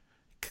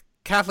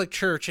Catholic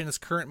Church in its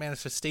current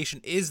manifestation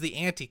is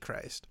the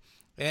Antichrist.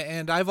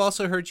 And I've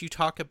also heard you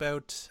talk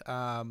about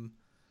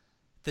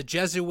the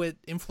Jesuit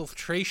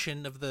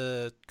infiltration of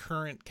the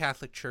current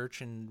Catholic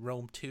Church in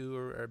Rome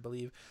too, I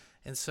believe.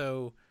 And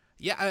so,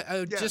 I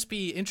would just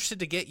be interested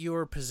to get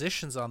your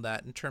positions on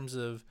that in terms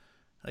of,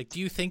 like, do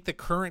you think the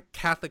current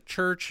Catholic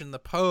Church and the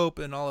Pope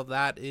and all of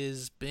that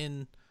is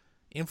been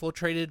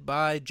infiltrated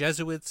by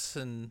Jesuits?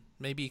 And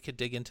maybe you could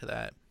dig into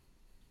that.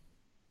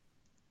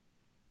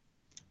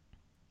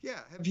 Yeah.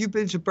 Have you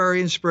been to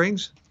Berrien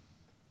Springs?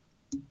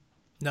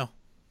 No.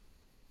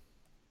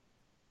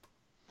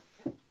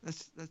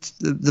 That's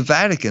the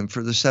Vatican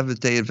for the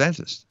Seventh-day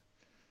Adventists.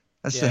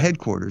 That's the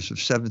headquarters of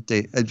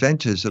Seventh-day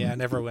Adventism. Yeah, I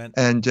never went.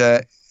 And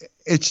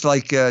it's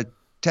like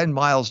 10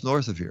 miles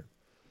north of here.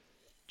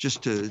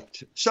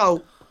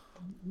 So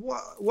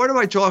what am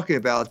I talking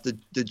about,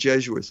 the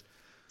Jesuits?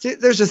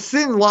 There's a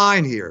thin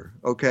line here,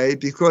 okay,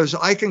 because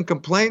I can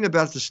complain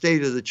about the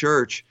state of the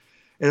church,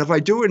 and if I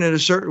do it in a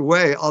certain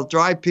way, I'll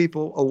drive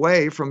people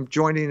away from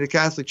joining the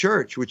Catholic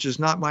Church, which is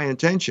not my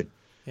intention.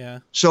 Yeah.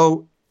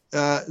 So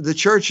the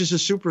church is a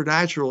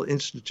supernatural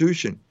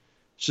institution.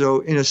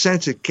 So in a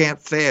sense, it can't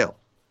fail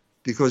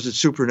because it's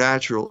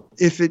supernatural.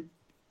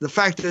 The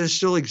fact that it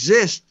still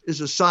exists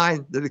is a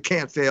sign that it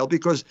can't fail,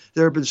 because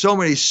there have been so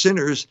many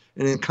sinners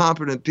and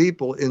incompetent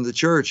people in the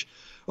church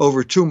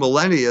over 2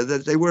 millennia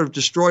that they would have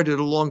destroyed it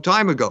a long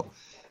time ago.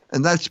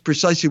 And that's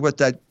precisely what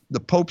the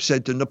Pope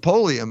said to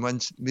Napoleon when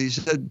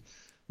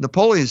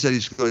Napoleon said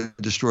he's going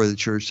to destroy the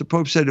church. The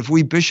Pope said, if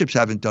we bishops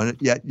haven't done it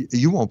yet,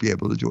 you won't be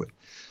able to do it.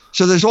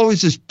 So there's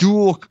always this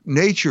dual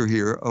nature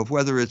here of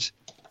whether it's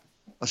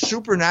a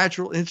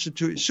supernatural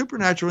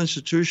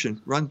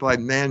institution run by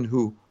men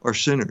who are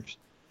sinners.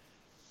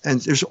 And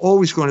there's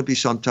always going to be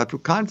some type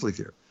of conflict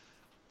here.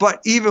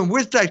 But even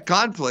with that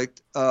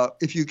conflict,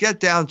 if you get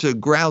down to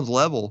ground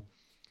level,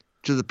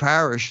 to the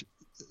parish,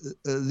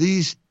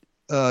 these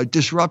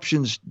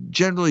disruptions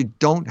generally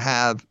don't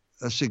have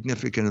a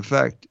significant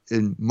effect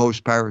in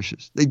most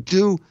parishes. They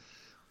do,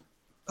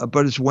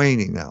 but it's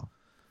waning now.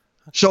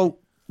 So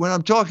when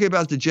I'm talking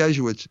about the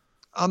Jesuits,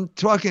 I'm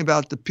talking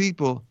about the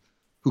people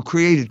who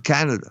created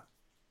Canada.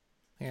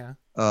 Yeah.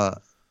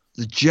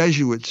 The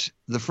Jesuits,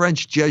 the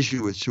French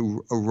Jesuits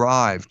who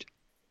arrived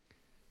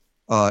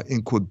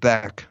in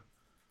Quebec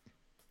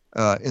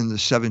in the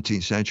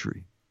 17th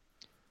century.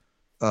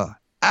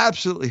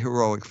 Absolutely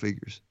heroic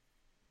figures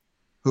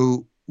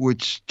who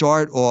would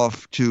start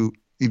off to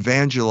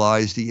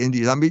evangelize the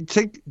Indians. I mean,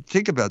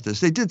 think about this.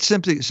 They did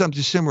something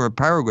similar in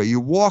Paraguay. You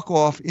walk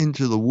off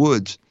into the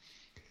woods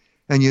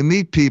and you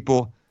meet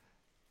people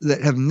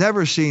that have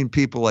never seen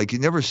people like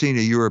you've never seen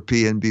a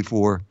European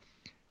before.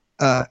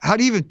 How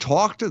do you even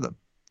talk to them?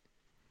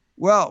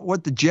 Well,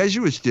 what the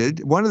Jesuits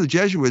did, one of the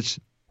Jesuits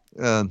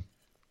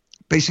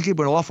basically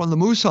went off on the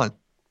moose hunt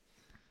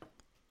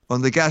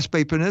on the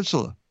Gaspé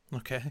Peninsula.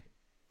 Okay.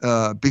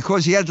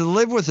 Because he had to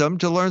live with them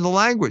to learn the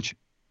language,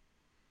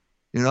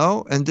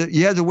 and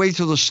you had to wait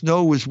till the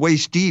snow was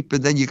waist deep,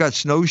 and then you got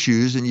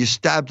snowshoes and you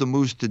stabbed the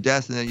moose to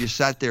death, and then you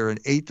sat there and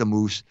ate the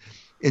moose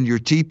in your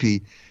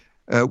teepee,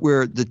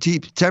 where the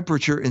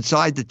temperature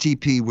inside the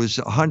teepee was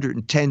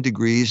 110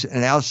 degrees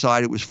and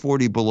outside it was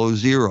 40 below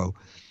zero.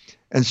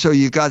 And so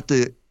you got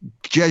the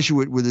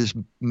Jesuit with his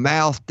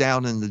mouth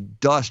down in the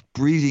dust,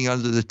 breathing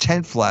under the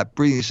tent flap,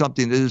 breathing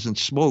something that isn't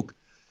smoke,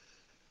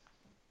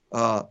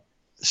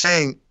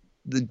 saying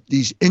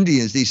these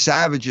Indians, these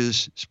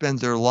savages, spend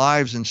their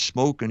lives in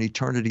smoke and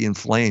eternity in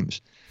flames.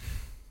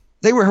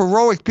 They were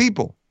heroic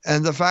people,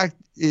 and the fact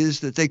is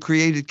that they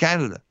created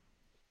Canada.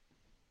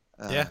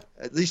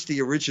 At least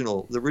the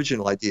original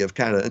idea of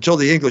Canada, until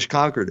the English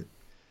conquered it.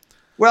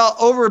 Well,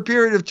 over a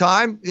period of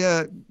time,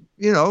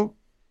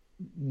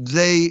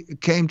 they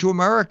came to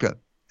America,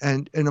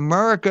 and in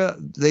America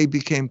they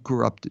became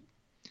corrupted.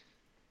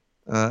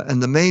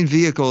 And the main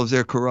vehicle of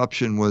their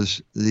corruption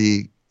was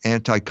the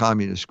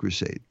anti-communist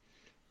crusade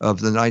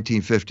of the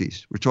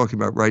 1950s. We're talking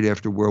about right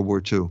after World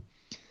War II.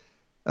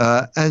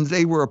 And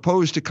they were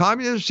opposed to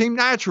communism. It seemed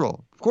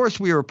natural. Of course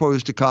we were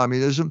opposed to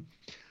communism.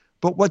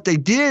 But what they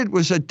did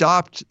was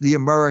adopt the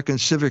American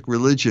civic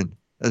religion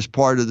as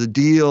part of the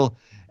deal.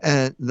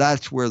 And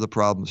that's where the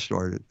problem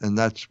started. And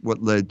that's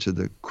what led to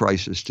the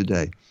crisis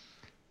today.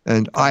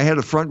 And I had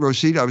a front row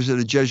seat. I was at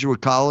a Jesuit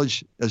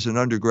college as an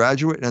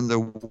undergraduate, and the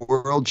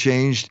world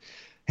changed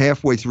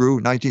halfway through.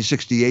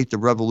 1968, the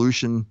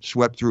revolution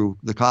swept through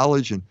the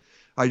college, and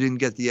I didn't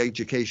get the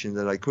education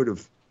that I could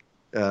have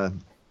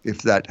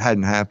if that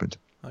hadn't happened.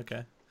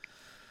 Okay.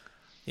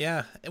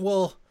 Yeah.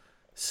 Well,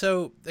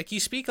 so you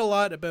speak a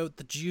lot about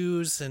the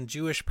Jews and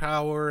Jewish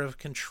power of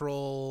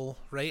control,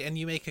 right? And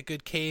you make a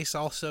good case.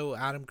 Also,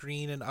 Adam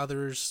Green and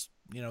others,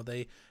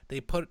 they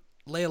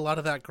lay a lot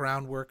of that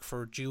groundwork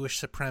for Jewish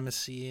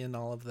supremacy and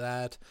all of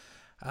that.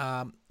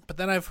 But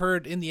then I've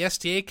heard in the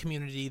SDA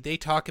community, they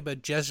talk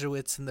about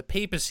Jesuits and the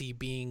papacy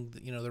being,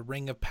 the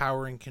ring of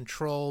power and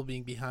control,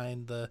 being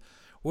behind the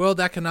World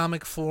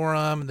Economic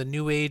Forum, the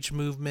New Age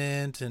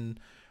movement, and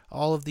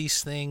all of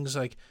these things.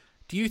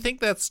 Do you think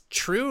that's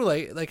true?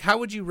 Like how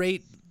would you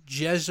rate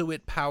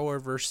Jesuit power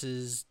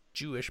versus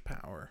Jewish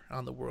power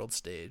on the world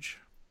stage?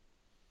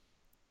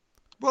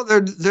 Well,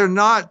 they're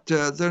not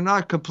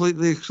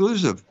completely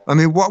exclusive. I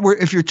mean,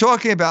 if you're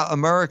talking about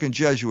American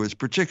Jesuits,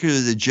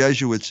 particularly the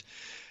Jesuits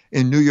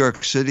in New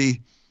York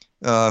City,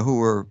 who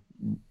were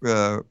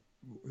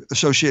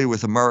associated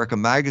with America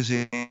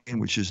Magazine,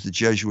 which is the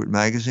Jesuit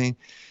magazine,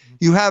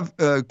 you have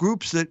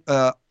groups that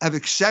have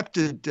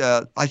accepted,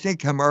 I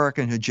think,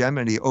 American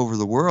hegemony over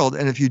the world.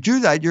 And if you do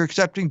that, you're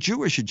accepting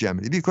Jewish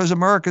hegemony because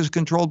America is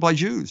controlled by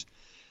Jews.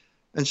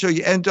 And so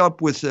you end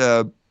up with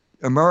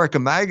America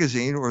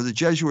Magazine or the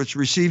Jesuits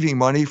receiving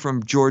money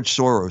from George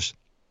Soros.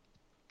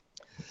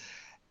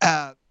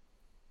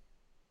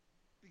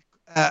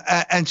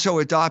 And so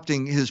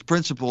adopting his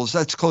principles,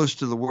 that's close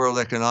to the World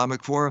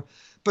Economic Forum.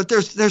 But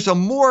there's a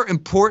more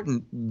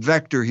important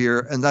vector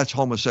here, and that's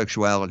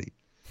homosexuality.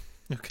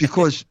 Okay.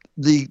 Because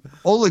the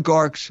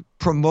oligarchs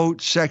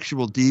promote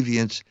sexual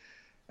deviance,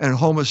 and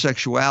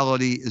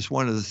homosexuality is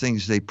one of the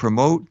things they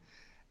promote.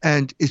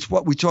 And it's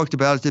what we talked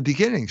about at the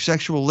beginning.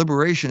 Sexual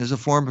liberation is a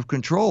form of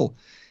control.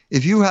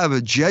 If you have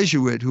a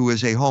Jesuit who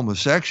is a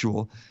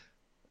homosexual,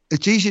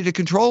 it's easy to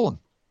control him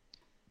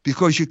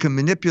because you can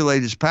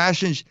manipulate his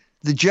passions.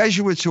 The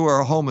Jesuits who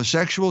are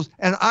homosexuals,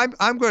 and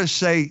I'm going to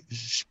say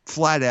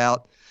flat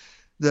out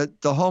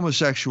that the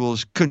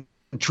homosexuals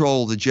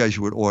control the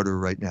Jesuit order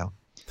right now.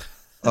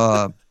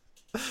 That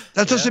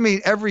doesn't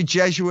mean every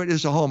Jesuit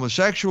is a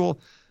homosexual,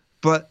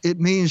 but it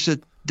means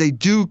that they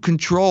do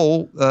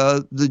control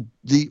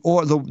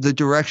the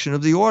direction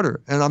of the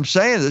order. And I'm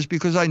saying this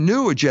because I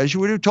knew a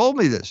Jesuit who told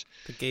me this.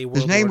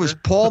 His name was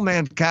Paul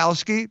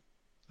Mankowski.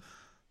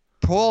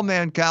 Paul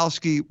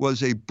Mankowski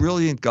was a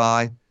brilliant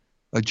guy,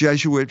 a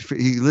Jesuit.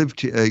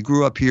 He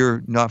grew up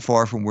here, not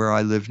far from where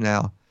I live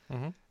now.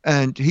 Mm-hmm.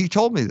 And he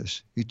told me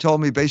this. He told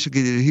me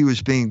basically that he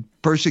was being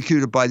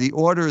persecuted by the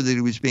order, that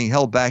he was being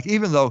held back,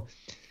 even though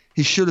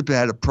he should have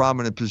had a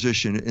prominent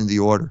position in the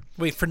order.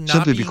 Wait, for not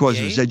simply being because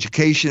gay? of his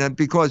education and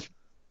because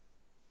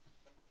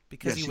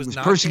yes, he was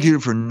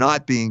persecuted gay? For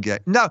not being gay.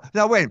 No,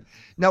 wait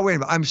a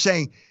minute. I'm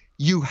saying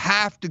you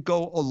have to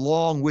go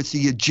along with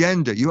the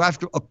agenda. You have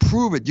to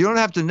approve it. You don't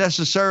have to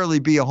necessarily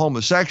be a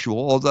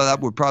homosexual, although that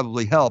would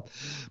probably help.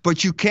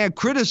 But you can't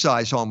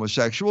criticize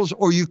homosexuals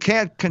or you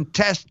can't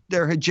contest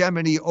their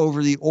hegemony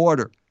over the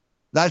order.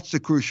 That's the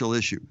crucial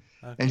issue.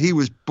 Okay. And he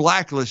was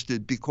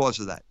blacklisted because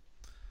of that.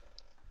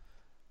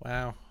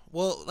 Wow.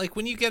 Well, like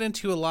when you get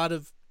into a lot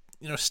of,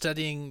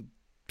 studying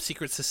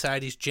secret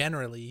societies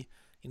generally,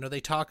 they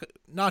talk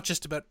not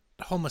just about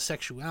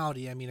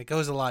homosexuality. I mean, it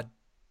goes a lot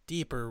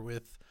deeper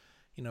with,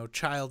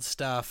 child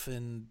stuff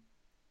and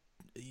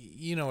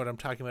you know what I'm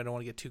talking about. I don't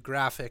want to get too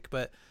graphic,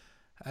 but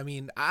I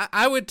mean,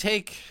 I would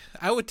take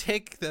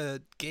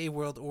the gay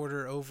world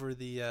order over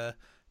the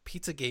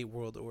Pizzagate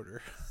world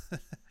order.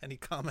 Any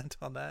comment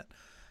on that?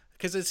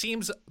 Because it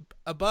seems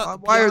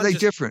above. Why are they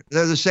different?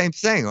 They're the same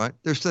thing, right?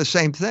 They're the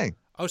same thing.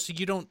 Oh, so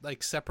you don't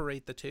like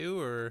separate the two,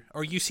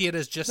 or you see it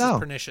as just as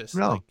pernicious?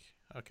 No. Like,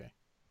 okay.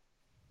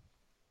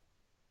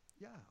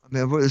 Yeah, I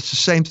mean, it's the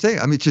same thing.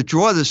 I mean, to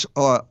draw this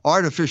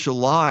artificial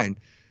line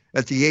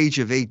at the age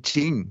of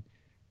 18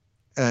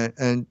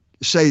 and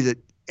say that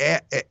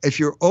if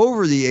you're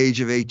over the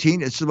age of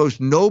 18, it's the most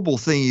noble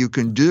thing you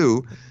can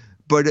do.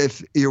 But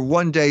if you're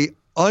one day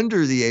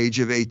under the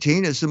age of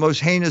 18, it's the most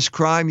heinous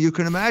crime you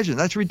can imagine.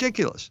 That's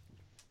ridiculous.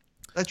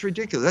 That's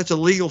ridiculous. That's a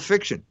legal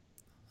fiction.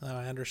 Oh,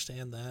 I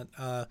understand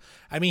that.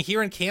 I mean,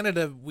 here in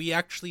Canada, we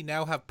actually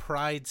now have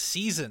Pride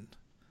season.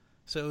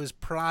 So it was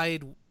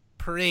Pride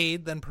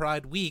Parade, then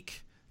Pride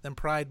Week, then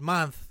Pride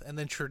Month, and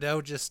then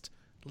Trudeau just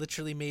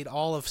literally made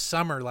all of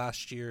summer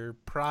last year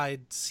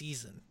Pride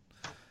season.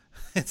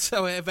 And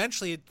so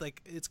eventually,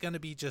 it's going to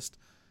be just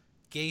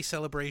gay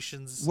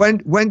celebrations.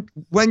 When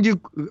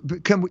you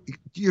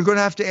you're going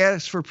to have to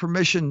ask for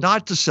permission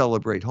not to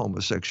celebrate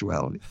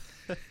homosexuality.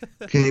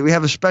 Can we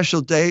have a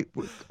special day?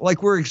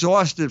 Like, we're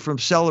exhausted from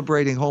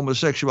celebrating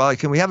homosexuality.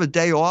 Can we have a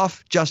day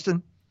off,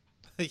 Justin?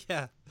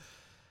 Yeah,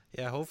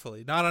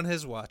 hopefully not on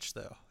his watch,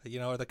 though.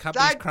 The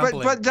company's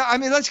crumbling. But I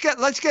mean, let's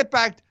get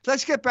back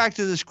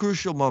to this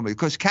crucial moment,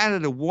 because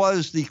Canada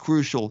was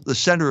the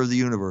center of the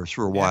universe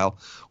for a while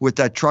with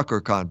that trucker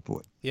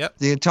convoy. Yep.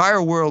 The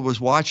entire world was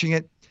watching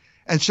it.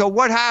 And so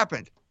what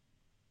happened?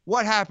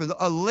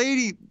 A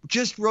lady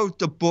just wrote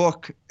the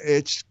book.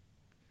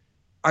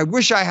 I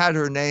wish I had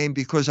her name,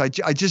 because I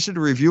just did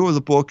a review of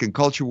the book in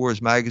Culture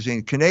Wars magazine.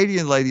 A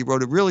Canadian lady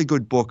wrote a really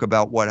good book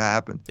about what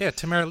happened. Yeah,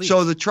 Tamara Lee.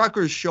 So the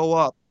truckers show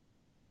up.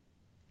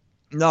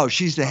 No,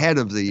 she's the head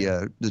of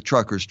the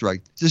trucker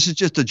strike. This is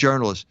just a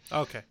journalist.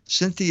 Okay.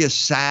 Cynthia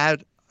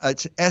Sad.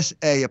 It's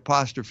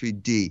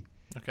S-A''D.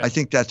 Okay. I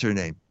think that's her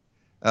name.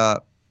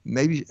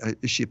 Maybe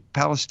is she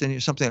Palestinian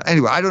or something?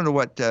 Anyway, I don't know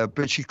what,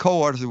 but she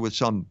co-authored with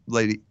some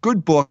lady.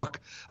 Good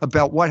book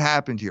about what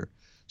happened here.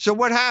 So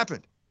what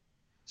happened?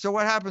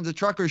 The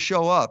truckers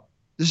show up.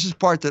 This is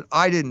part that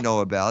I didn't know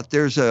about.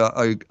 There's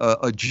a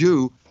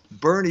Jew,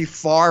 Bernie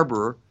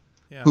Farber,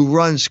 who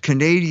runs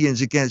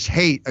Canadians Against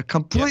Hate, a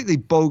completely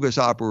bogus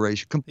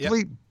operation,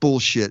 complete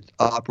bullshit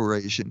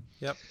operation.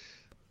 Yep.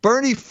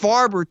 Bernie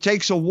Farber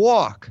takes a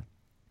walk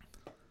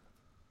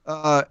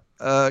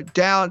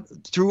down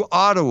through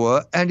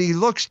Ottawa, and he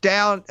looks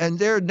down, and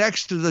there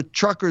next to the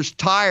trucker's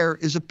tire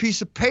is a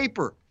piece of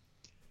paper.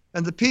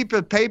 And the piece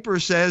of paper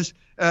says,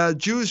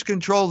 Jews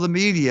control the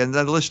media, and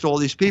then list all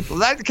these people.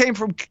 That came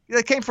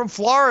from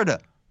Florida.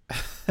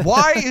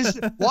 Why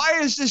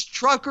is this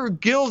trucker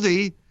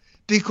guilty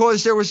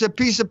because there was a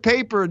piece of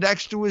paper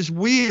next to his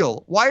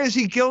wheel? Why is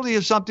he guilty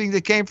of something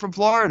that came from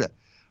Florida?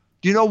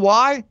 Do you know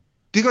why?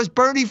 Because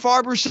Bernie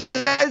Farber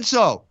said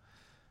so.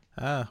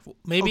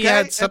 Maybe it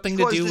had something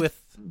to do with.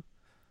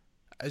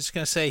 I was just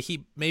gonna say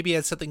maybe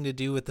had something to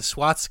do with the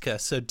swastika.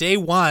 So day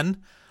one,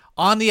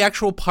 on the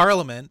actual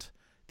Parliament,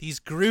 these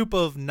group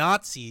of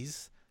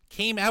Nazis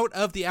came out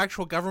of the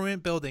actual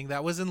government building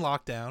that was in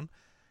lockdown,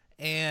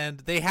 and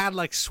they had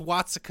like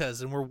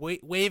swastikas and were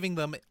waving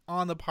them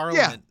on the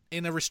parliament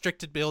in a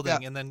restricted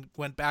building, and then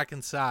went back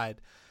inside.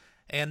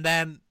 And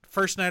then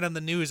first night on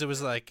the news, it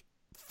was like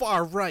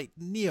far right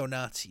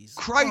neo-Nazis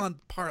on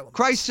parliament.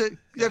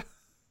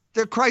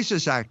 They're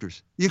crisis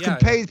actors. You can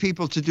pay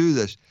people to do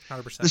this.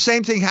 100%. The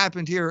same thing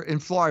happened here in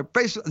Florida.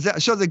 Basically,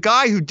 so the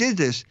guy who did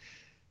this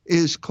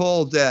is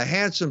called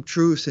Handsome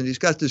Truth, and he's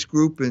got this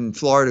group in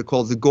Florida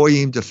called the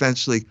Goyim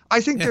Defense League.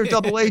 I think they're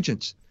double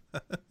agents.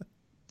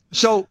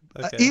 So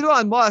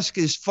Elon Musk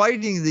is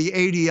fighting the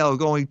ADL,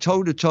 going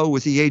toe-to-toe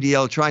with the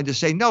ADL, trying to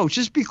say, no,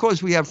 just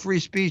because we have free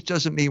speech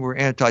doesn't mean we're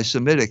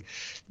anti-Semitic.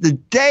 The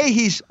day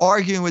he's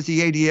arguing with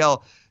the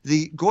ADL,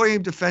 the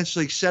Goyim Defense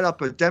League set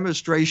up a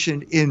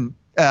demonstration in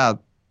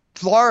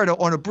Florida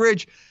on a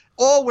bridge,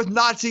 all with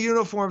Nazi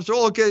uniforms,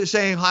 all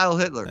saying Heil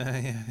Hitler.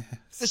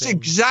 That's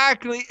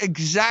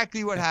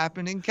exactly what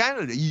happened in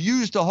Canada. You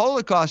used the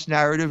Holocaust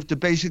narrative to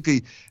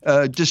basically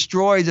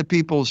destroy the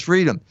people's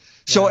freedom.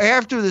 So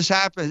after this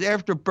happens,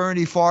 after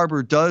Bernie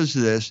Farber does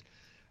this,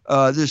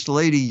 this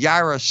lady,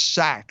 Yara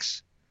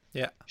Sachs,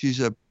 she's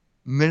a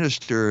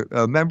minister,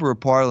 a member of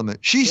parliament,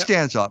 she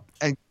stands up,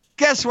 and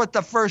guess what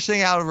the first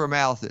thing out of her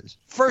mouth is?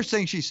 First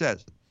thing she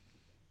says,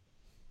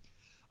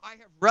 I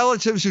have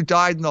relatives who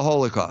died in the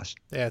Holocaust.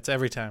 Yeah, it's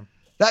every time.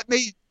 That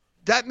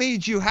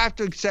means you have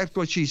to accept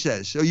what she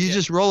says. So you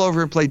just roll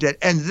over and play dead.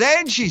 And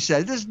then she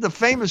said, this is the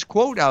famous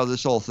quote out of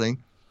this whole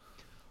thing,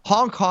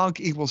 honk honk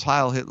equals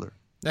Heil Hitler.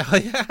 Oh,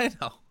 yeah, I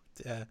know.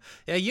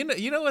 Yeah,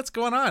 you know what's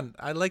going on.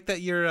 I like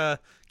that you're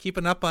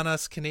keeping up on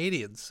us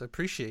Canadians. I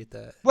appreciate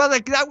that. Well,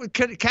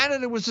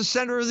 Canada was the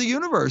center of the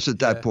universe at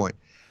that point.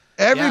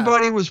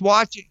 Everybody was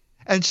watching.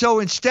 And so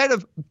instead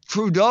of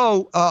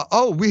Trudeau,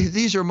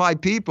 these are my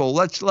people,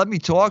 let me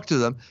talk to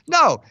them.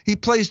 No, he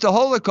plays the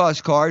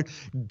Holocaust card,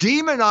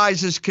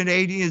 demonizes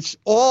Canadians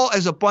all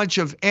as a bunch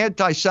of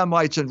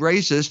anti-Semites and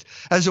racists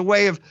as a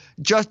way of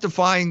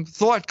justifying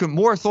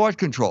more thought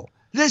control.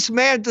 This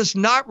man does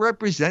not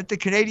represent the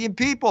Canadian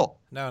people.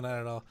 No, not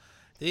at all.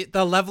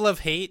 The level of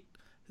hate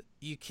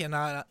you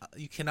cannot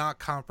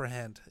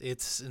comprehend.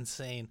 It's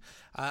insane.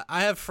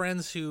 I have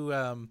friends who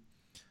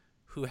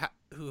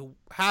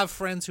have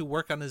friends who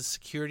work on his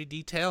security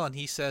detail, and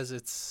he says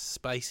it's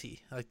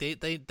spicy. Like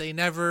they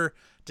never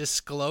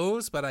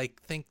disclose, but I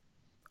think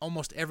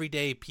almost every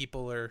day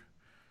people are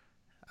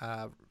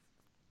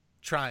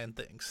trying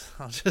things.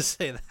 I'll just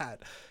say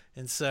that.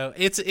 And so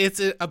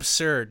it's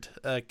absurd.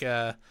 Like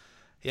and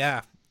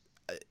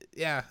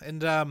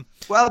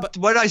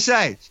what I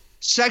say,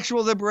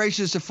 sexual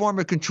liberation is a form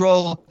of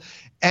control.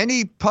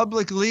 Any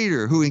public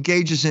leader who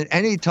engages in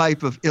any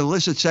type of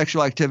illicit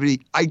sexual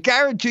activity, I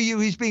guarantee you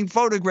he's being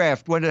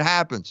photographed when it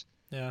happens.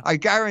 Yeah. I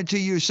guarantee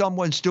you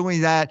someone's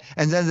doing that,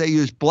 and then they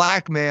use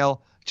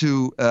blackmail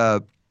to,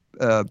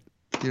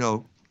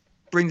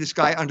 bring this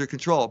guy under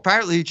control.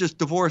 Apparently, he just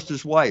divorced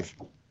his wife.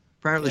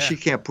 Apparently, she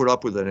can't put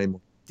up with it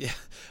anymore. Yeah.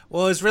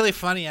 Well, it was really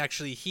funny,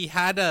 actually. He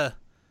had a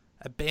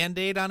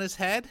Band-Aid on his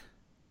head,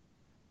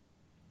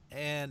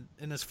 and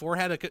in his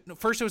forehead.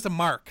 First, it was a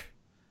mark.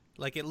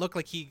 Like, it looked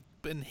like he'd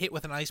been hit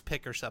with an ice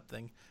pick or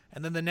something.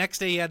 And then the next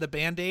day he had the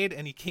Band-Aid,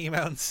 and he came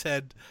out and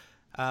said,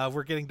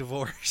 we're getting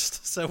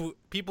divorced. So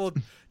people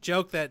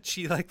joke that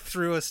she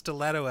threw a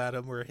stiletto at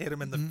him or hit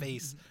him in the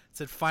face.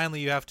 Said, finally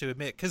you have to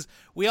admit. Because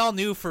we all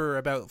knew for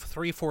about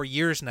 3-4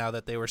 years now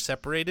that they were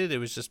separated. It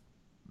was just,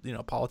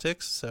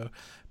 politics. So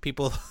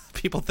people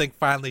think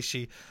finally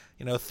she,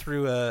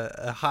 threw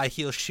a high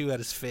heel shoe at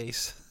his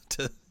face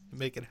to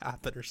make it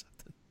happen or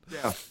something.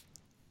 Yeah.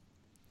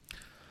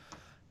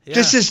 Yeah.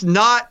 This is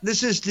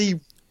the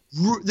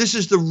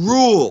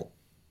rule.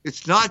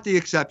 It's not the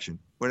exception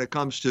when it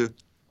comes to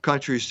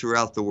countries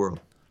throughout the world.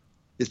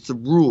 It's the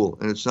rule,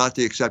 and it's not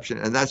the exception.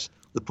 And that's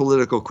the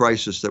political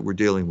crisis that we're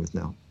dealing with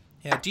now.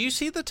 Yeah. Do you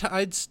see the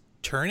tides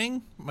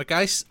turning? Like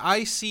I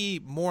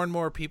see more and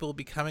more people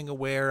becoming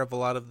aware of a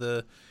lot of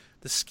the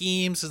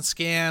schemes and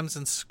scams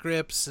and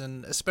scripts,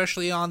 and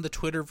especially on the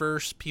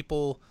Twitterverse,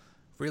 people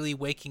really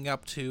waking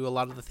up to a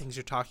lot of the things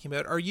you're talking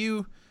about. Are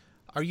you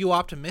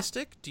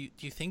optimistic? Do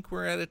you think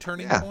we're at a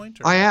turning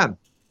point? Or? I am.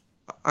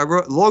 I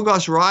wrote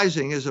Logos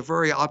Rising is a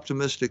very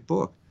optimistic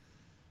book.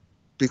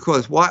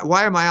 Because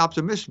why am I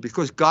optimistic?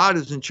 Because God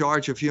is in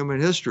charge of human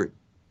history.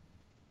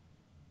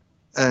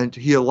 And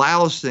he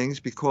allows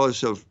things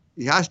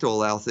he has to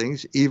allow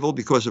things, evil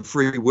because of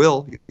free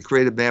will. He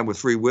created man with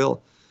free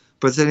will.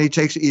 But then he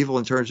takes evil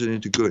and turns it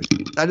into good.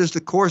 That is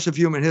the course of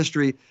human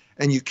history,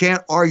 and you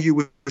can't argue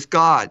with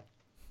God.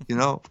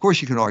 Of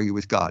course you can argue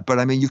with God, but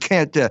I mean, you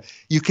can't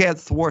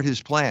thwart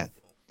his plan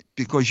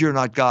because you're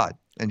not God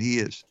and he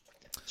is.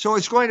 So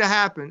it's going to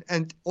happen.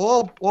 And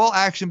all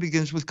action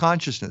begins with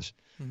consciousness.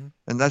 Mm-hmm.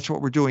 And that's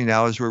what we're doing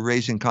now is we're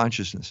raising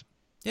consciousness.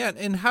 Yeah.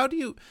 And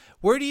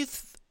where do you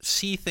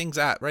see things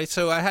at? Right.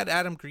 So I had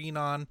Adam Green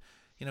on,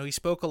 he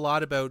spoke a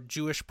lot about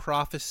Jewish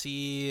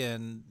prophecy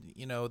and,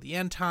 the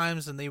end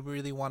times, and they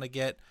really want to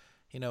get,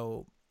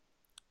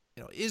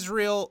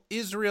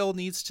 Israel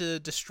needs to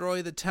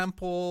destroy the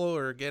temple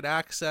or get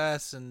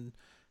access, and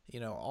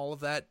all of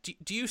that.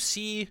 Do you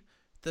see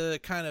the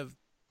kind of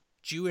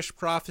Jewish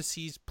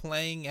prophecies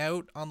playing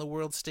out on the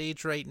world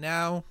stage right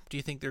now? Do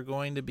you think they're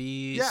going to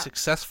be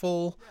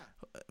successful?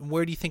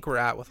 Where do you think we're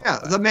at with all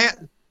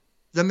that?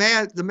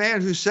 The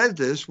man who said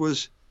this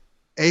was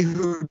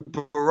Ehud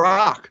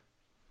Barak.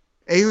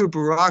 Ehud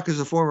Barak is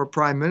a former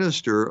prime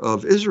minister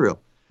of Israel.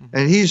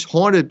 And he's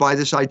haunted by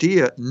this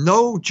idea.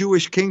 No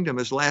Jewish kingdom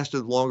has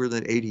lasted longer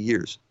than 80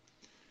 years.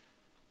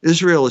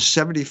 Israel is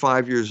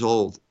 75 years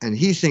old, and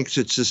he thinks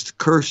it's this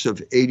curse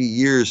of 80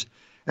 years,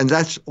 and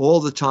that's all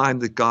the time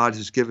that God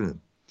has given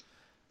him.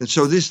 And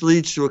so this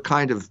leads to a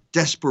kind of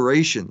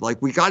desperation.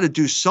 Like, we got to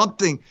do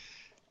something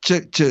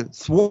to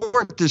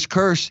thwart this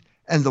curse,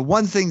 and the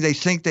one thing they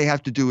think they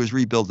have to do is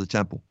rebuild the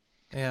temple.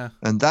 Yeah.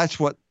 And that's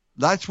what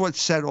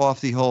set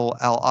off the whole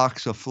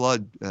Al-Aqsa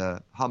flood,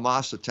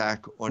 Hamas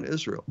attack on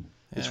Israel.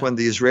 Yeah. It's when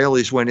the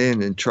Israelis went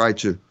in and tried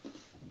to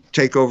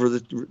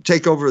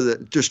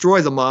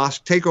destroy the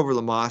mosque, take over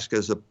the mosque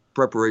as a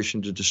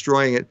preparation to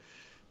destroying it,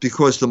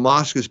 because the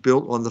mosque is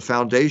built on the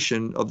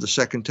foundation of the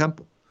Second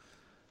Temple.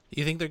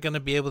 You think they're going to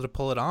be able to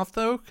pull it off,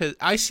 though? Because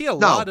I see a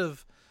lot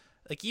of,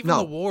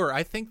 the war.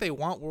 I think they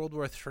want World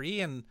War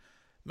III, and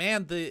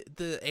man,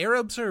 the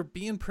Arabs are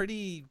being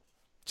pretty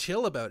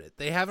chill about it.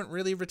 They haven't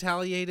really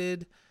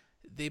retaliated.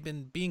 They've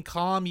been being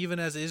calm even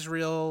as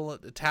Israel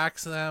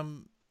attacks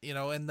them,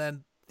 and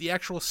then the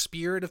actual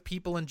spirit of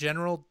people in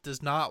general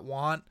does not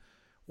want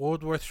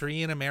World War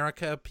III in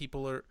America.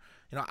 People are,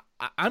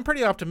 I'm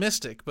pretty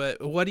optimistic,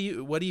 but what do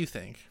you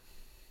think?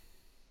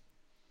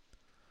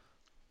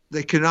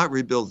 They cannot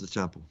rebuild the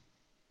temple.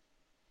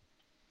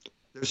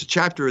 There's a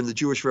chapter in the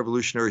Jewish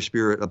Revolutionary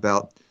Spirit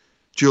about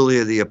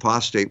Julius the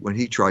Apostate when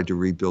he tried to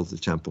rebuild the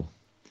temple.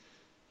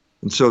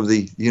 And so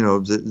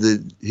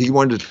he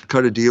wanted to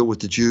cut a deal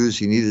with the Jews.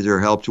 He needed their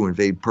help to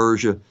invade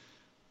Persia.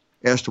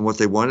 Asked them what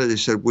they wanted. They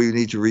said, we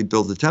need to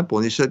rebuild the temple.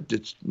 And he said,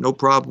 it's no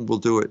problem, we'll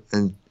do it.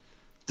 And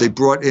they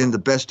brought in the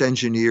best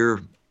engineer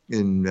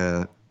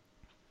in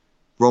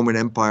Roman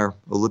Empire,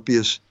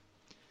 Alypius.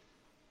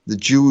 The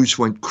Jews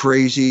went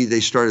crazy.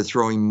 They started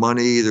throwing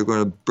money.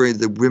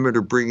 The women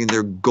are bringing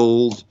their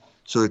gold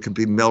so it can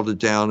be melted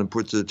down and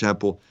put to the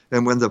temple.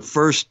 And when the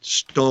first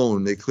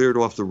stone, they cleared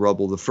off the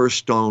rubble, the first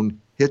stone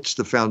hits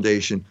the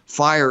foundation,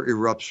 fire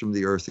erupts from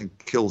the earth and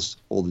kills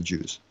all the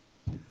Jews.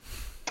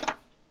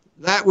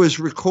 That was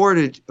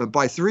recorded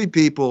by three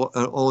people,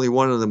 and only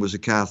one of them was a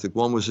Catholic.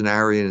 One was an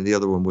Arian, and the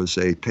other one was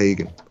a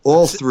pagan.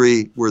 All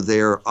three were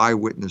there,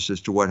 eyewitnesses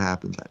to what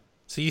happened then.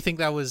 So you think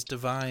that was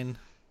divine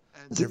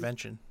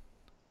intervention?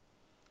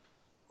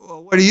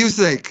 Well, what do you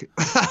think?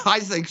 I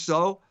think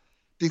so,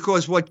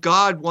 because what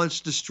God once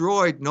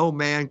destroyed, no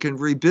man can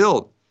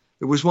rebuild.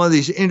 It was one of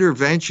these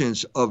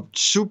interventions of a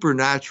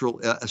supernatural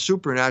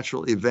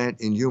event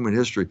in human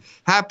history.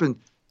 Happened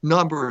a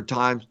number of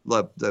times.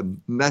 The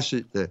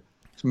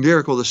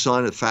miracle of the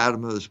sun at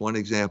Fatima is one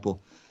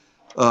example.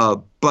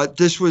 But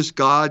this was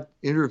God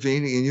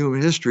intervening in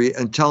human history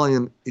and telling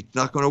him it's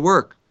not going to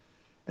work.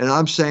 And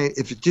I'm saying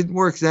if it didn't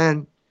work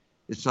then,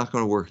 it's not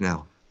going to work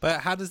now.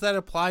 But how does that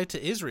apply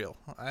to Israel?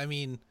 I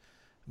mean,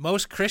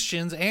 most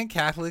Christians and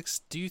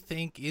Catholics do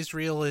think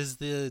Israel is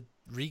the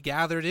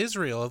regathered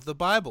Israel of the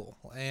Bible.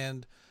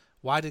 And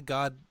why did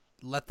God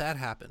let that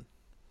happen?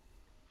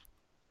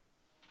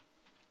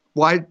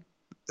 Why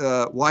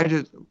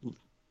did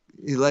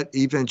he let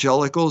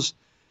evangelicals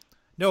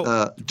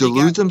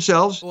delude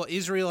themselves? Well,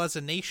 Israel as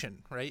a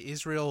nation, right?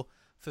 Israel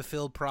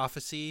fulfilled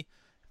prophecy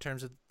in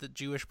terms of the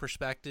Jewish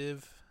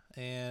perspective.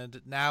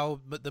 And now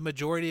the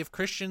majority of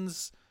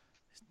Christians,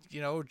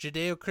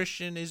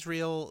 Judeo-Christian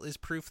Israel is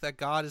proof that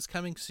God is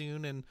coming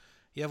soon. And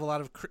you have a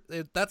lot of,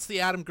 that's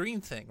the Adam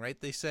Green thing, right?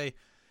 They say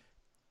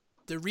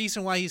the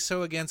reason why he's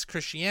so against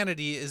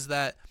Christianity is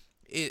that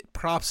it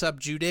props up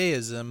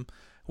Judaism,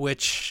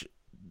 which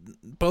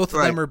both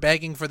of them are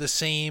begging for the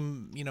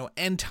same,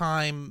 end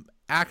time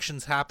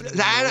actions happening.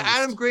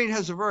 Adam Green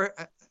has a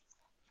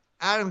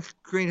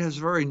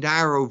very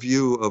narrow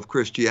view of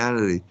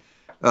Christianity.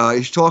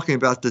 He's talking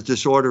about the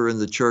disorder in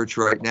the church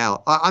right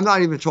now. I'm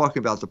not even talking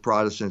about the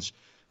Protestants,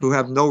 who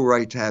have no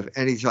right to have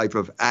any type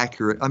of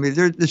accurate. I mean,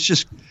 it's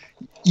just,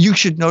 you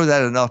should know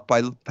that enough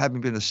by having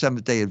been a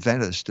Seventh-day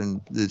Adventist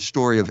and the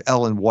story of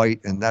Ellen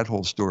White and that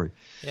whole story.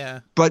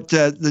 Yeah. But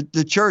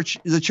the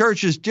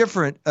church is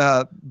different,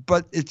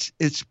 but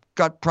it's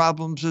got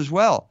problems as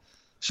well.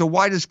 So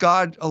why does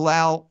God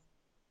allow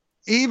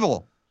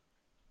evil?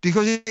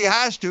 Because he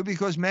has to,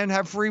 because men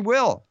have free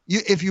will.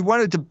 If you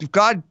wanted to,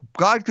 God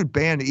could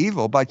ban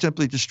evil by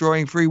simply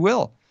destroying free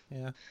will.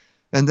 Yeah.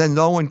 And then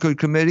no one could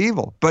commit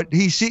evil. But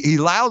he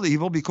allowed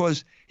evil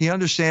because he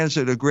understands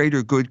that a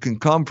greater good can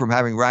come from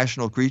having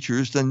rational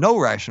creatures than no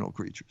rational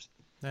creatures.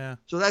 Yeah.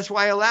 So that's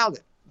why he allowed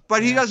it.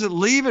 But he doesn't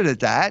leave it at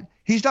that.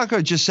 He's not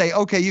going to just say,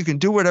 okay, you can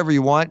do whatever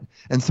you want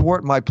and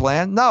thwart my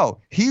plan. No,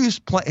 his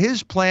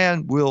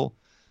plan will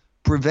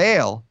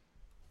prevail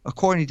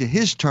according to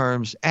his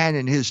terms and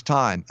in his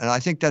time. And I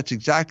think that's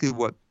exactly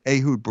what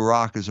Ehud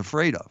Barak is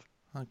afraid of.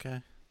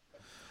 Okay.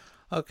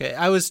 Okay.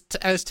 I was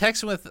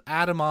texting with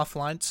Adam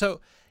offline.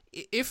 So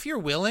if you're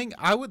willing,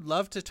 I would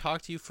love to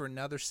talk to you for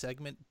another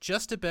segment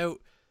just about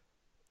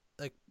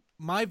like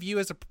my view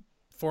as a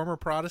former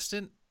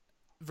Protestant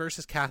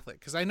versus Catholic,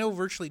 because I know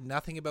virtually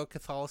nothing about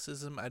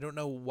Catholicism. I don't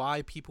know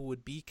why people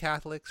would be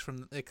Catholics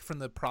from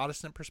the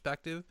Protestant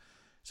perspective.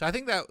 So I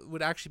think that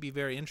would actually be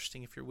very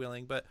interesting if you're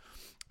willing. But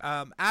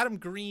Adam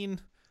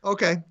Green,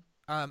 Okay.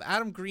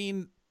 Adam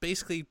Green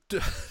basically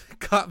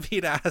got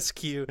me to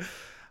ask you.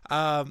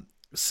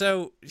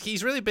 So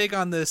he's really big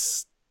on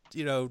this,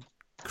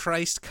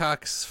 Christ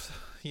cucks,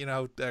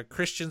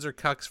 Christians are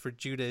cucks for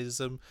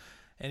Judaism,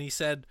 and he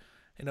said,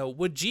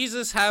 would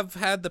Jesus have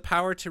had the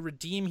power to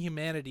redeem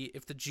humanity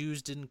if the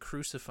Jews didn't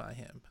crucify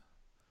him?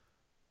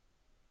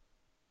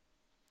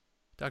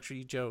 Dr.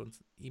 E. Jones,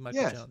 E.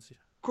 Michael Yes, Jones.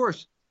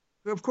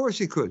 of course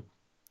he could.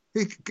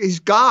 He's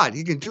God.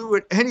 He can do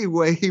it any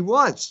way he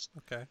wants.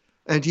 Okay.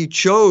 And he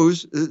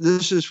chose,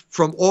 this is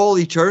from all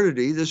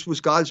eternity. This was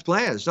God's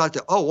plan. It's not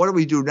what do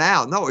we do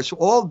now? No, it's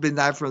all been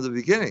that from the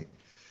beginning.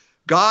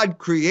 God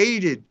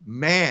created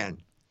man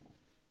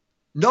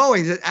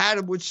knowing that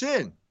Adam would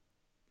sin.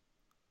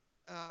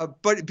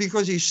 But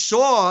because he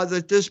saw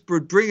that this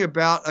would bring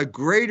about a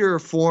greater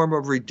form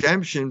of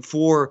redemption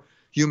for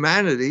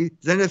humanity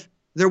than if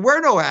there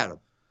were no Adam.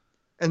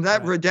 And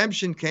that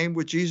redemption came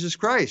with Jesus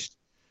Christ.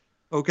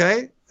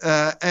 Okay?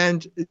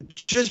 And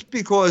just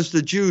because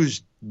the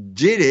Jews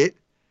did it,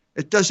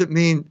 it doesn't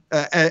mean,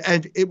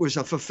 and it was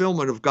a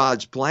fulfillment of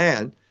God's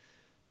plan,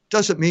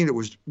 doesn't mean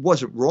it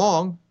wasn't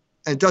wrong,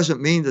 and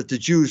doesn't mean that the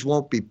Jews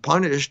won't be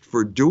punished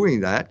for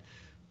doing that.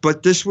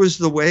 But this was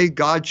the way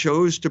God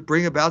chose to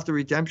bring about the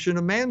redemption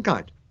of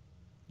mankind.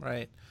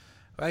 Right.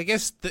 Well, I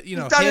guess He's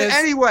done it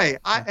anyway.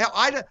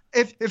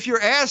 If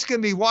you're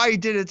asking me why he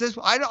did it this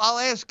way, I'll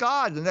ask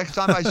God the next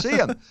time I see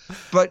him.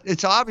 But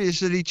it's obvious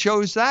that he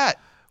chose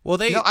that. Well,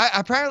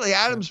 apparently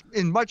Adam's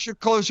in much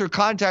closer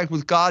contact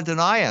with God than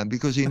I am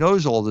because he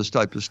knows all this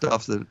type of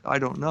stuff that I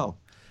don't know.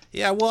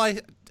 Yeah. Well,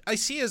 I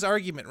see his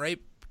argument, right?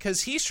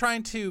 Because he's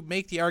trying to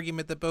make the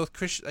argument that both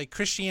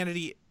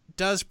Christianity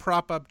does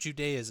prop up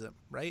Judaism,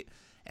 right?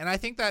 And I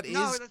think that is...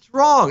 No, that's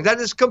wrong. That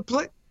is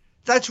complete.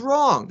 That's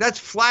wrong. That's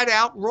flat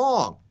out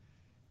wrong.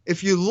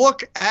 If you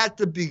look at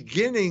the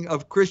beginning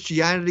of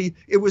Christianity,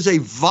 it was a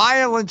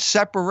violent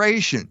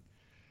separation.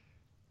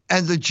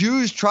 And the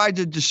Jews tried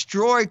to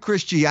destroy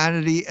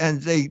Christianity,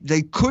 and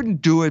they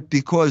couldn't do it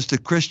because the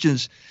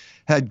Christians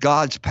had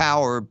God's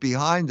power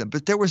behind them.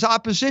 But there was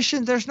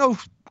opposition. There's no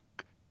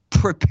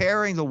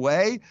preparing the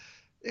way.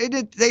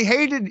 They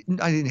hated,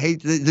 I didn't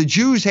hate, the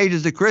Jews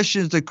hated the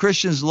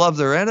Christians loved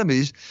their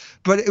enemies,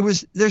 but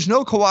there's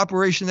no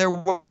cooperation there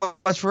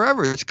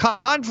whatsoever. It's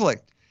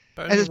conflict.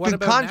 But, and it's been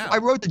conflict. I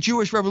wrote the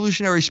Jewish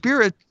Revolutionary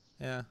Spirit.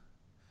 Yeah.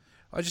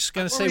 I was just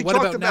going to say, what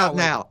about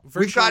now?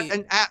 We've got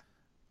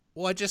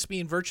well, I just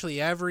mean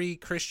virtually every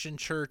Christian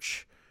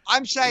church.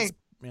 I'm saying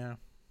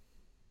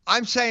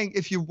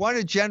if you want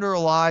to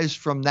generalize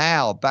from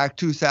now back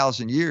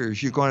 2,000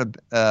 years, you're going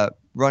to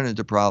run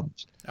into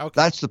problems. Okay.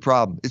 That's the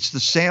problem. It's the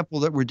sample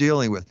that we're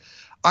dealing with.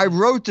 I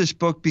wrote this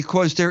book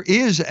because there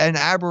is an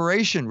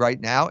aberration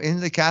right now in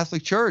the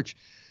Catholic Church,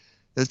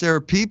 that there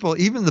are people,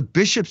 even the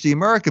bishops, the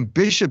American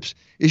bishops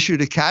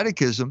issued a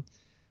catechism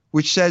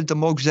which said the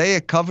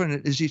Mosaic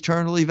covenant is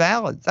eternally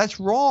valid.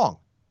 That's wrong.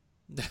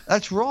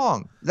 That's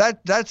wrong.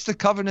 That's the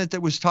covenant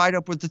that was tied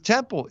up with the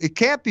temple. It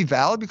can't be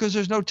valid because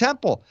there's no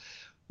temple.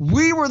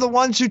 We were the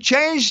ones who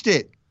changed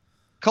it.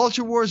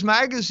 Culture Wars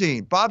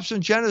magazine, Bob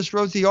Sungenis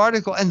wrote the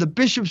article, and the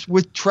bishops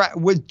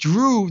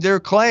withdrew their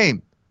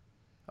claim.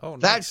 Oh,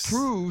 nice. That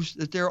proves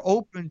that they're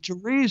open to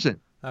reason.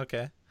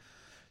 Okay.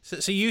 So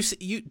do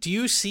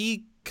you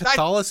see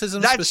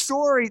Catholicism? That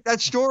story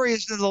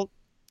is in the.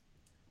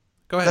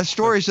 Go ahead. That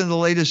story is in the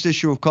latest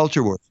issue of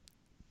Culture Wars.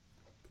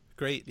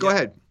 Great. Go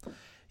ahead.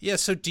 Yeah.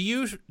 So do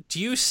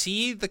you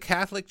see the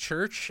Catholic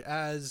Church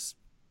as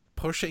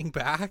pushing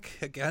back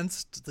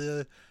against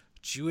the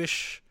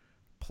Jewish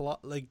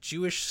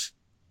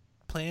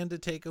plan to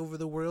take over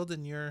the world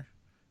in your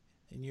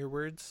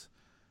words?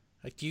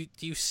 Like, do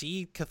you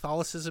see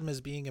Catholicism as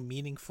being a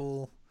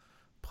meaningful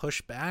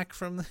pushback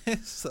from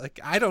this? Like,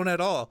 I don't at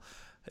all,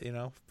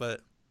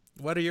 but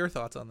what are your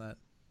thoughts on that?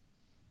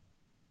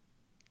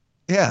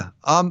 Yeah,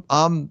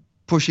 I'm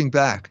pushing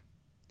back.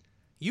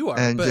 You are,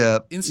 and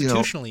but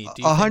institutionally,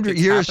 do you 100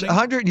 years, happening?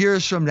 100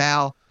 years from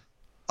now,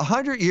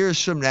 100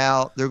 years from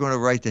now, they're going to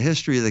write the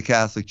history of the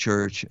Catholic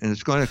Church, and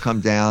it's going to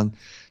come down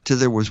to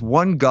there was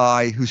one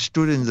guy who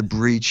stood in the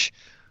breach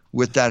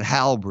with that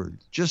halberd.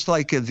 Just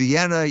like in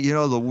Vienna,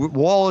 the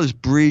wall is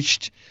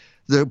breached.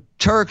 The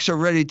Turks are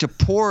ready to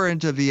pour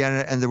into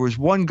Vienna, and there was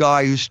one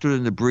guy who stood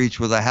in the breach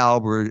with a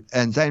halberd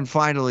and then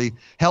finally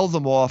held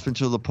them off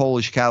until the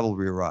Polish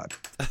cavalry arrived.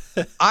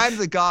 I'm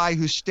the guy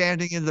who's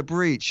standing in the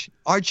breach.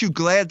 Aren't you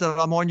glad that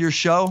I'm on your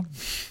show?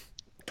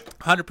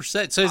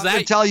 100%. So is that...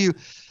 I tell you,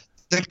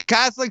 the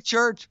Catholic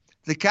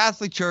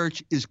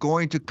Church is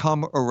going to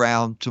come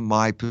around to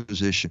my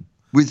position.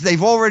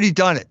 They've already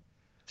done it.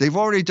 They've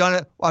already done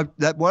it.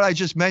 That what I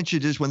just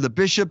mentioned is when the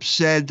bishop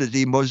said that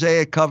the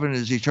Mosaic covenant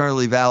is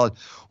eternally valid,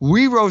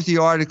 we wrote the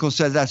article,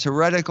 said that's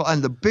heretical,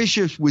 and the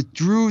bishops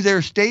withdrew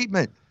their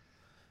statement.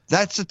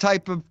 That's the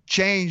type of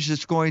change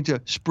that's going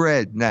to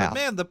spread now. But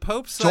man, the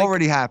Pope's it's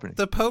already happening.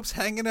 The Pope's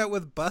hanging out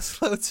with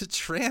busloads of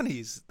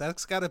trannies.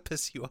 That's got to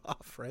piss you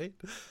off, right?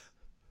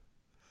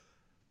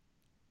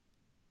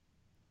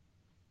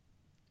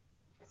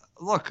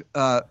 Look,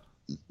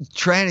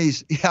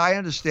 trannies, yeah, I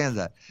understand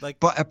that.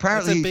 But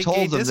apparently he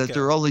told them that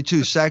there are only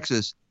two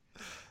sexes.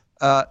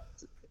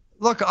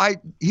 Look,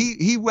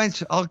 he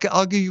went, I'll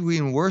give you an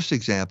even worse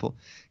example.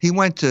 He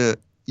went to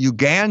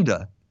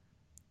Uganda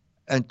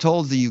and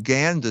told the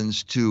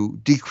Ugandans to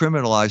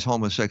decriminalize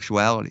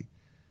homosexuality.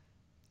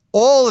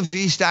 All of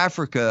East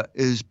Africa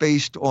is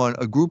based on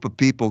a group of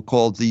people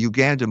called the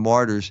Ugandan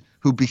martyrs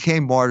who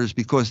became martyrs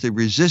because they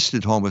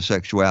resisted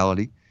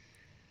homosexuality.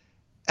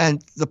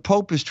 And the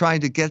Pope is trying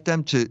to get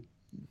them to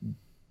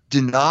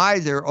deny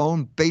their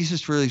own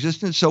basis for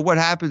existence. So what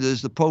happened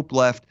is the Pope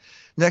left.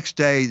 Next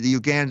day, the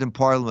Ugandan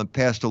parliament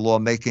passed a law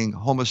making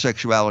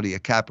homosexuality a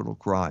capital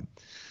crime.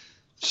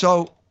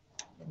 So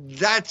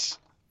that's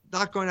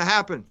not going to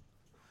happen.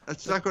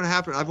 That's not going to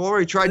happen. I've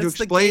already tried to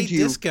explain to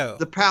you. Disco.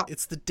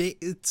 It's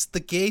the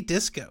gay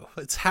disco.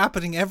 It's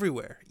happening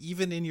everywhere,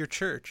 even in your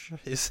church,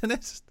 isn't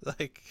it?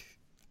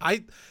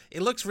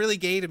 It looks really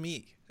gay to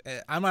me.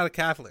 I'm not a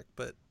Catholic,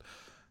 but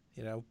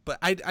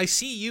I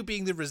see you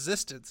being the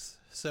resistance.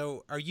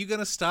 So are you going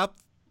to stop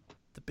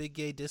the big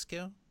gay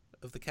disco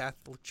of the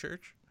Catholic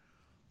Church?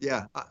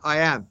 Yeah, I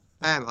am.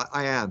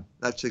 I am.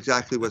 That's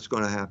exactly what's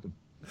going to happen.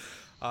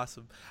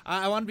 Awesome.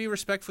 I want to be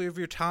respectful of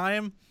your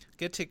time.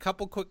 Get to a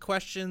couple quick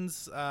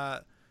questions.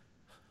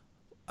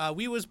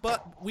 We was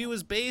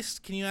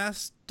based. Can you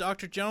ask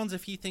Dr. Jones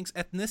if he thinks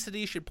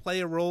ethnicity should play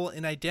a role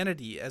in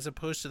identity as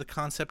opposed to the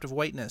concept of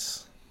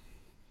whiteness?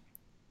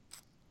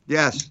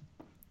 Yes.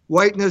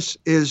 Whiteness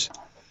is,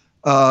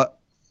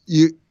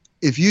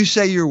 if you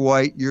say you're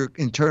white, you're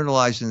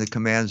internalizing the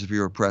commands of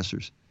your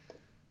oppressors.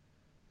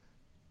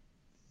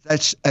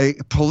 That's a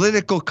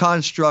political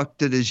construct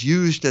that is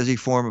used as a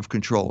form of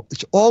control.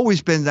 It's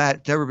always been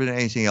that, never been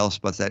anything else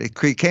but that. It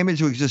came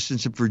into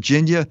existence in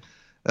Virginia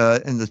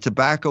in the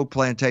tobacco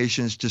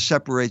plantations to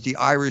separate the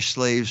Irish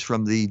slaves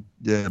from the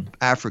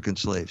African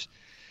slaves.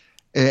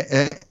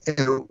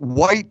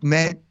 White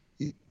meant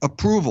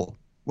approval.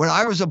 When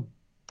I was a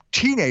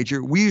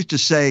teenager, we used to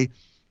say,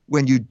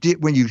 when you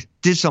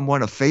did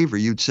someone a favor,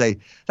 you'd say,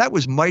 "That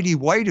was mighty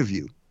white of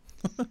you."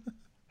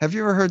 Have you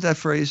ever heard that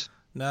phrase?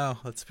 No,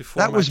 that's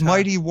before. That was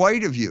mighty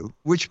white of you,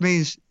 which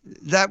means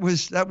that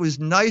was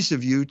nice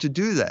of you to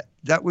do that.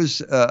 That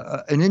was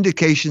an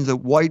indication that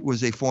white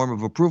was a form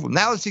of approval.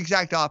 Now it's the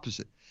exact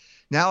opposite.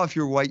 Now, if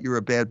you're white, you're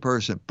a bad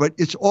person. But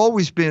it's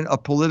always been a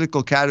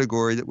political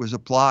category that was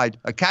applied,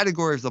 a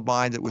category of the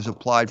mind that was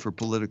applied for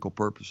political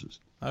purposes.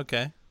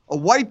 Okay. A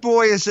white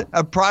boy is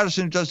a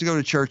Protestant who doesn't go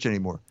to church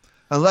anymore,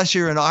 unless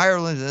you're in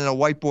Ireland, and then a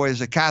white boy is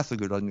a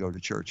Catholic who doesn't go to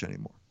church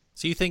anymore.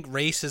 So you think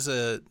race is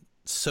a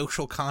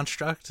social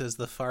construct, as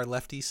the far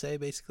lefties say,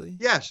 basically?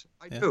 Yes,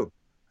 I do.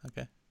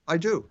 Okay. I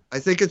do. I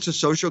think it's a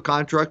social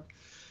construct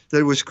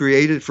that was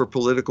created for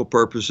political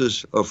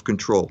purposes of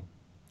control.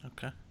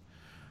 Okay.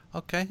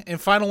 Okay.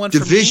 And final one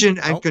Division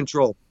for me. and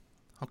control.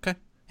 Okay.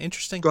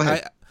 Interesting. Go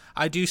ahead.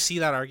 I do see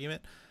that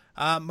argument.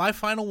 My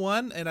final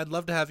one, and I'd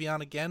love to have you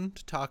on again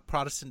to talk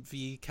Protestant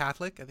v.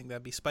 Catholic. I think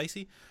that'd be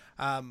spicy.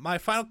 My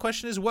final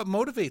question is, what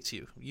motivates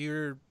you?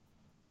 You're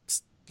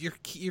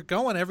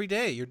going every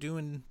day. You're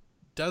doing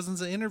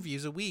dozens of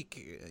interviews a week.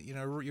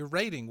 You're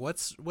writing.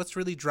 What's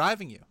really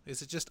driving you?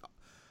 Is it just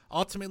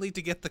ultimately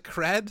to get the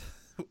cred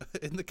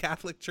in the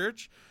Catholic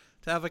Church,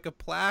 to have like a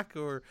plaque,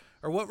 or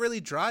what really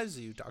drives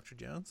you, Dr.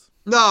 Jones?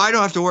 No, I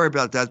don't have to worry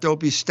about that. There'll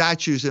be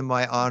statues in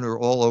my honor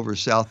all over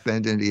South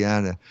Bend,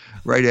 Indiana,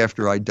 right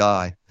after I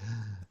die.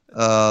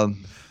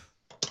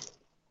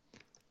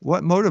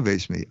 What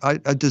motivates me?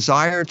 A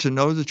desire to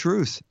know the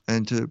truth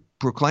and to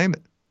proclaim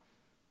it.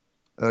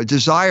 A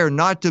desire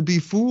not to be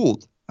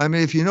fooled. I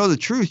mean, if you know the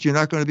truth, you're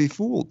not going to be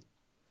fooled,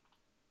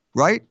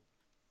 right?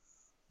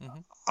 Mm-hmm.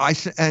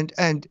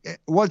 And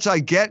once I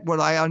get what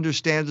I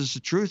understand as the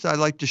truth, I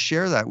like to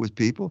share that with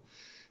people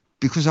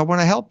because I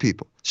want to help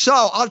people.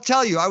 So I'll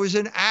tell you, I was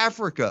in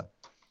Africa,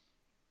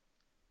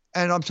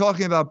 and I'm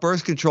talking about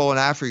birth control in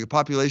Africa,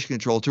 population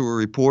control, to a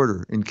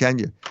reporter in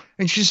Kenya,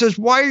 and she says,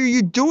 "Why are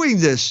you doing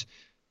this,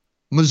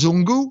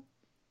 Mzungu?"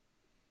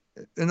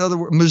 In other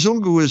words,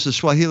 Mzungu is the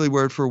Swahili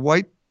word for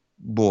white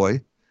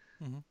boy.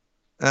 Mm-hmm.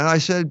 And I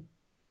said,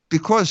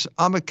 because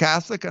I'm a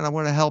Catholic and I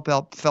want to help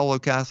out fellow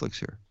Catholics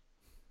here.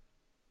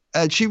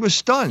 And she was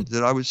stunned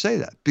that I would say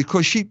that,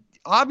 because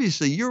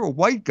obviously you're a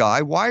white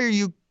guy. Why are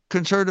you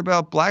concerned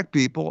about black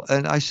people?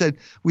 And I said,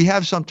 we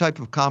have some type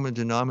of common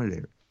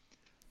denominator.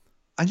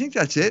 I think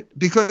that's it.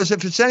 Because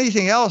if it's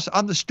anything else,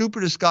 I'm the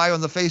stupidest guy on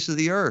the face of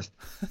the earth,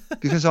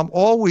 because I'm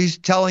always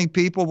telling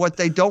people what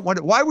they don't want.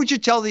 Why would you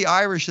tell the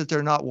Irish that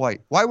they're not white?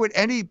 Why would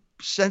any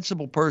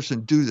sensible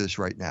person do this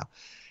right now?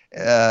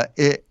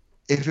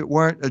 If it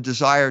weren't a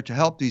desire to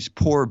help these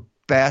poor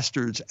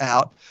bastards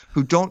out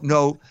who don't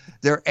know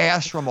their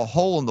ass from a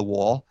hole in the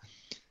wall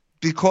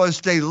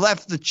because they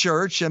left the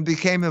church and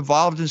became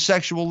involved in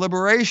sexual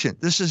liberation.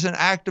 This is an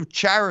act of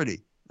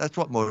charity. That's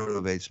what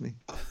motivates me.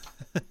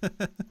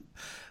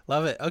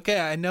 Love it. Okay,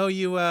 I know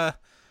you got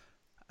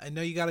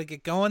to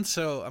get going,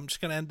 so I'm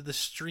just going to end the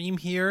stream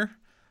here.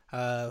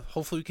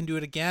 Hopefully we can do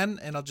it again,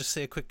 and I'll just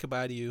say a quick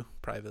goodbye to you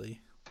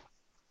privately.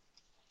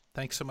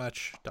 Thanks so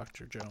much,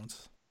 Dr.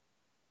 Jones.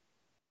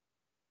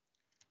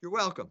 You're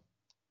welcome.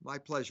 My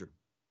pleasure.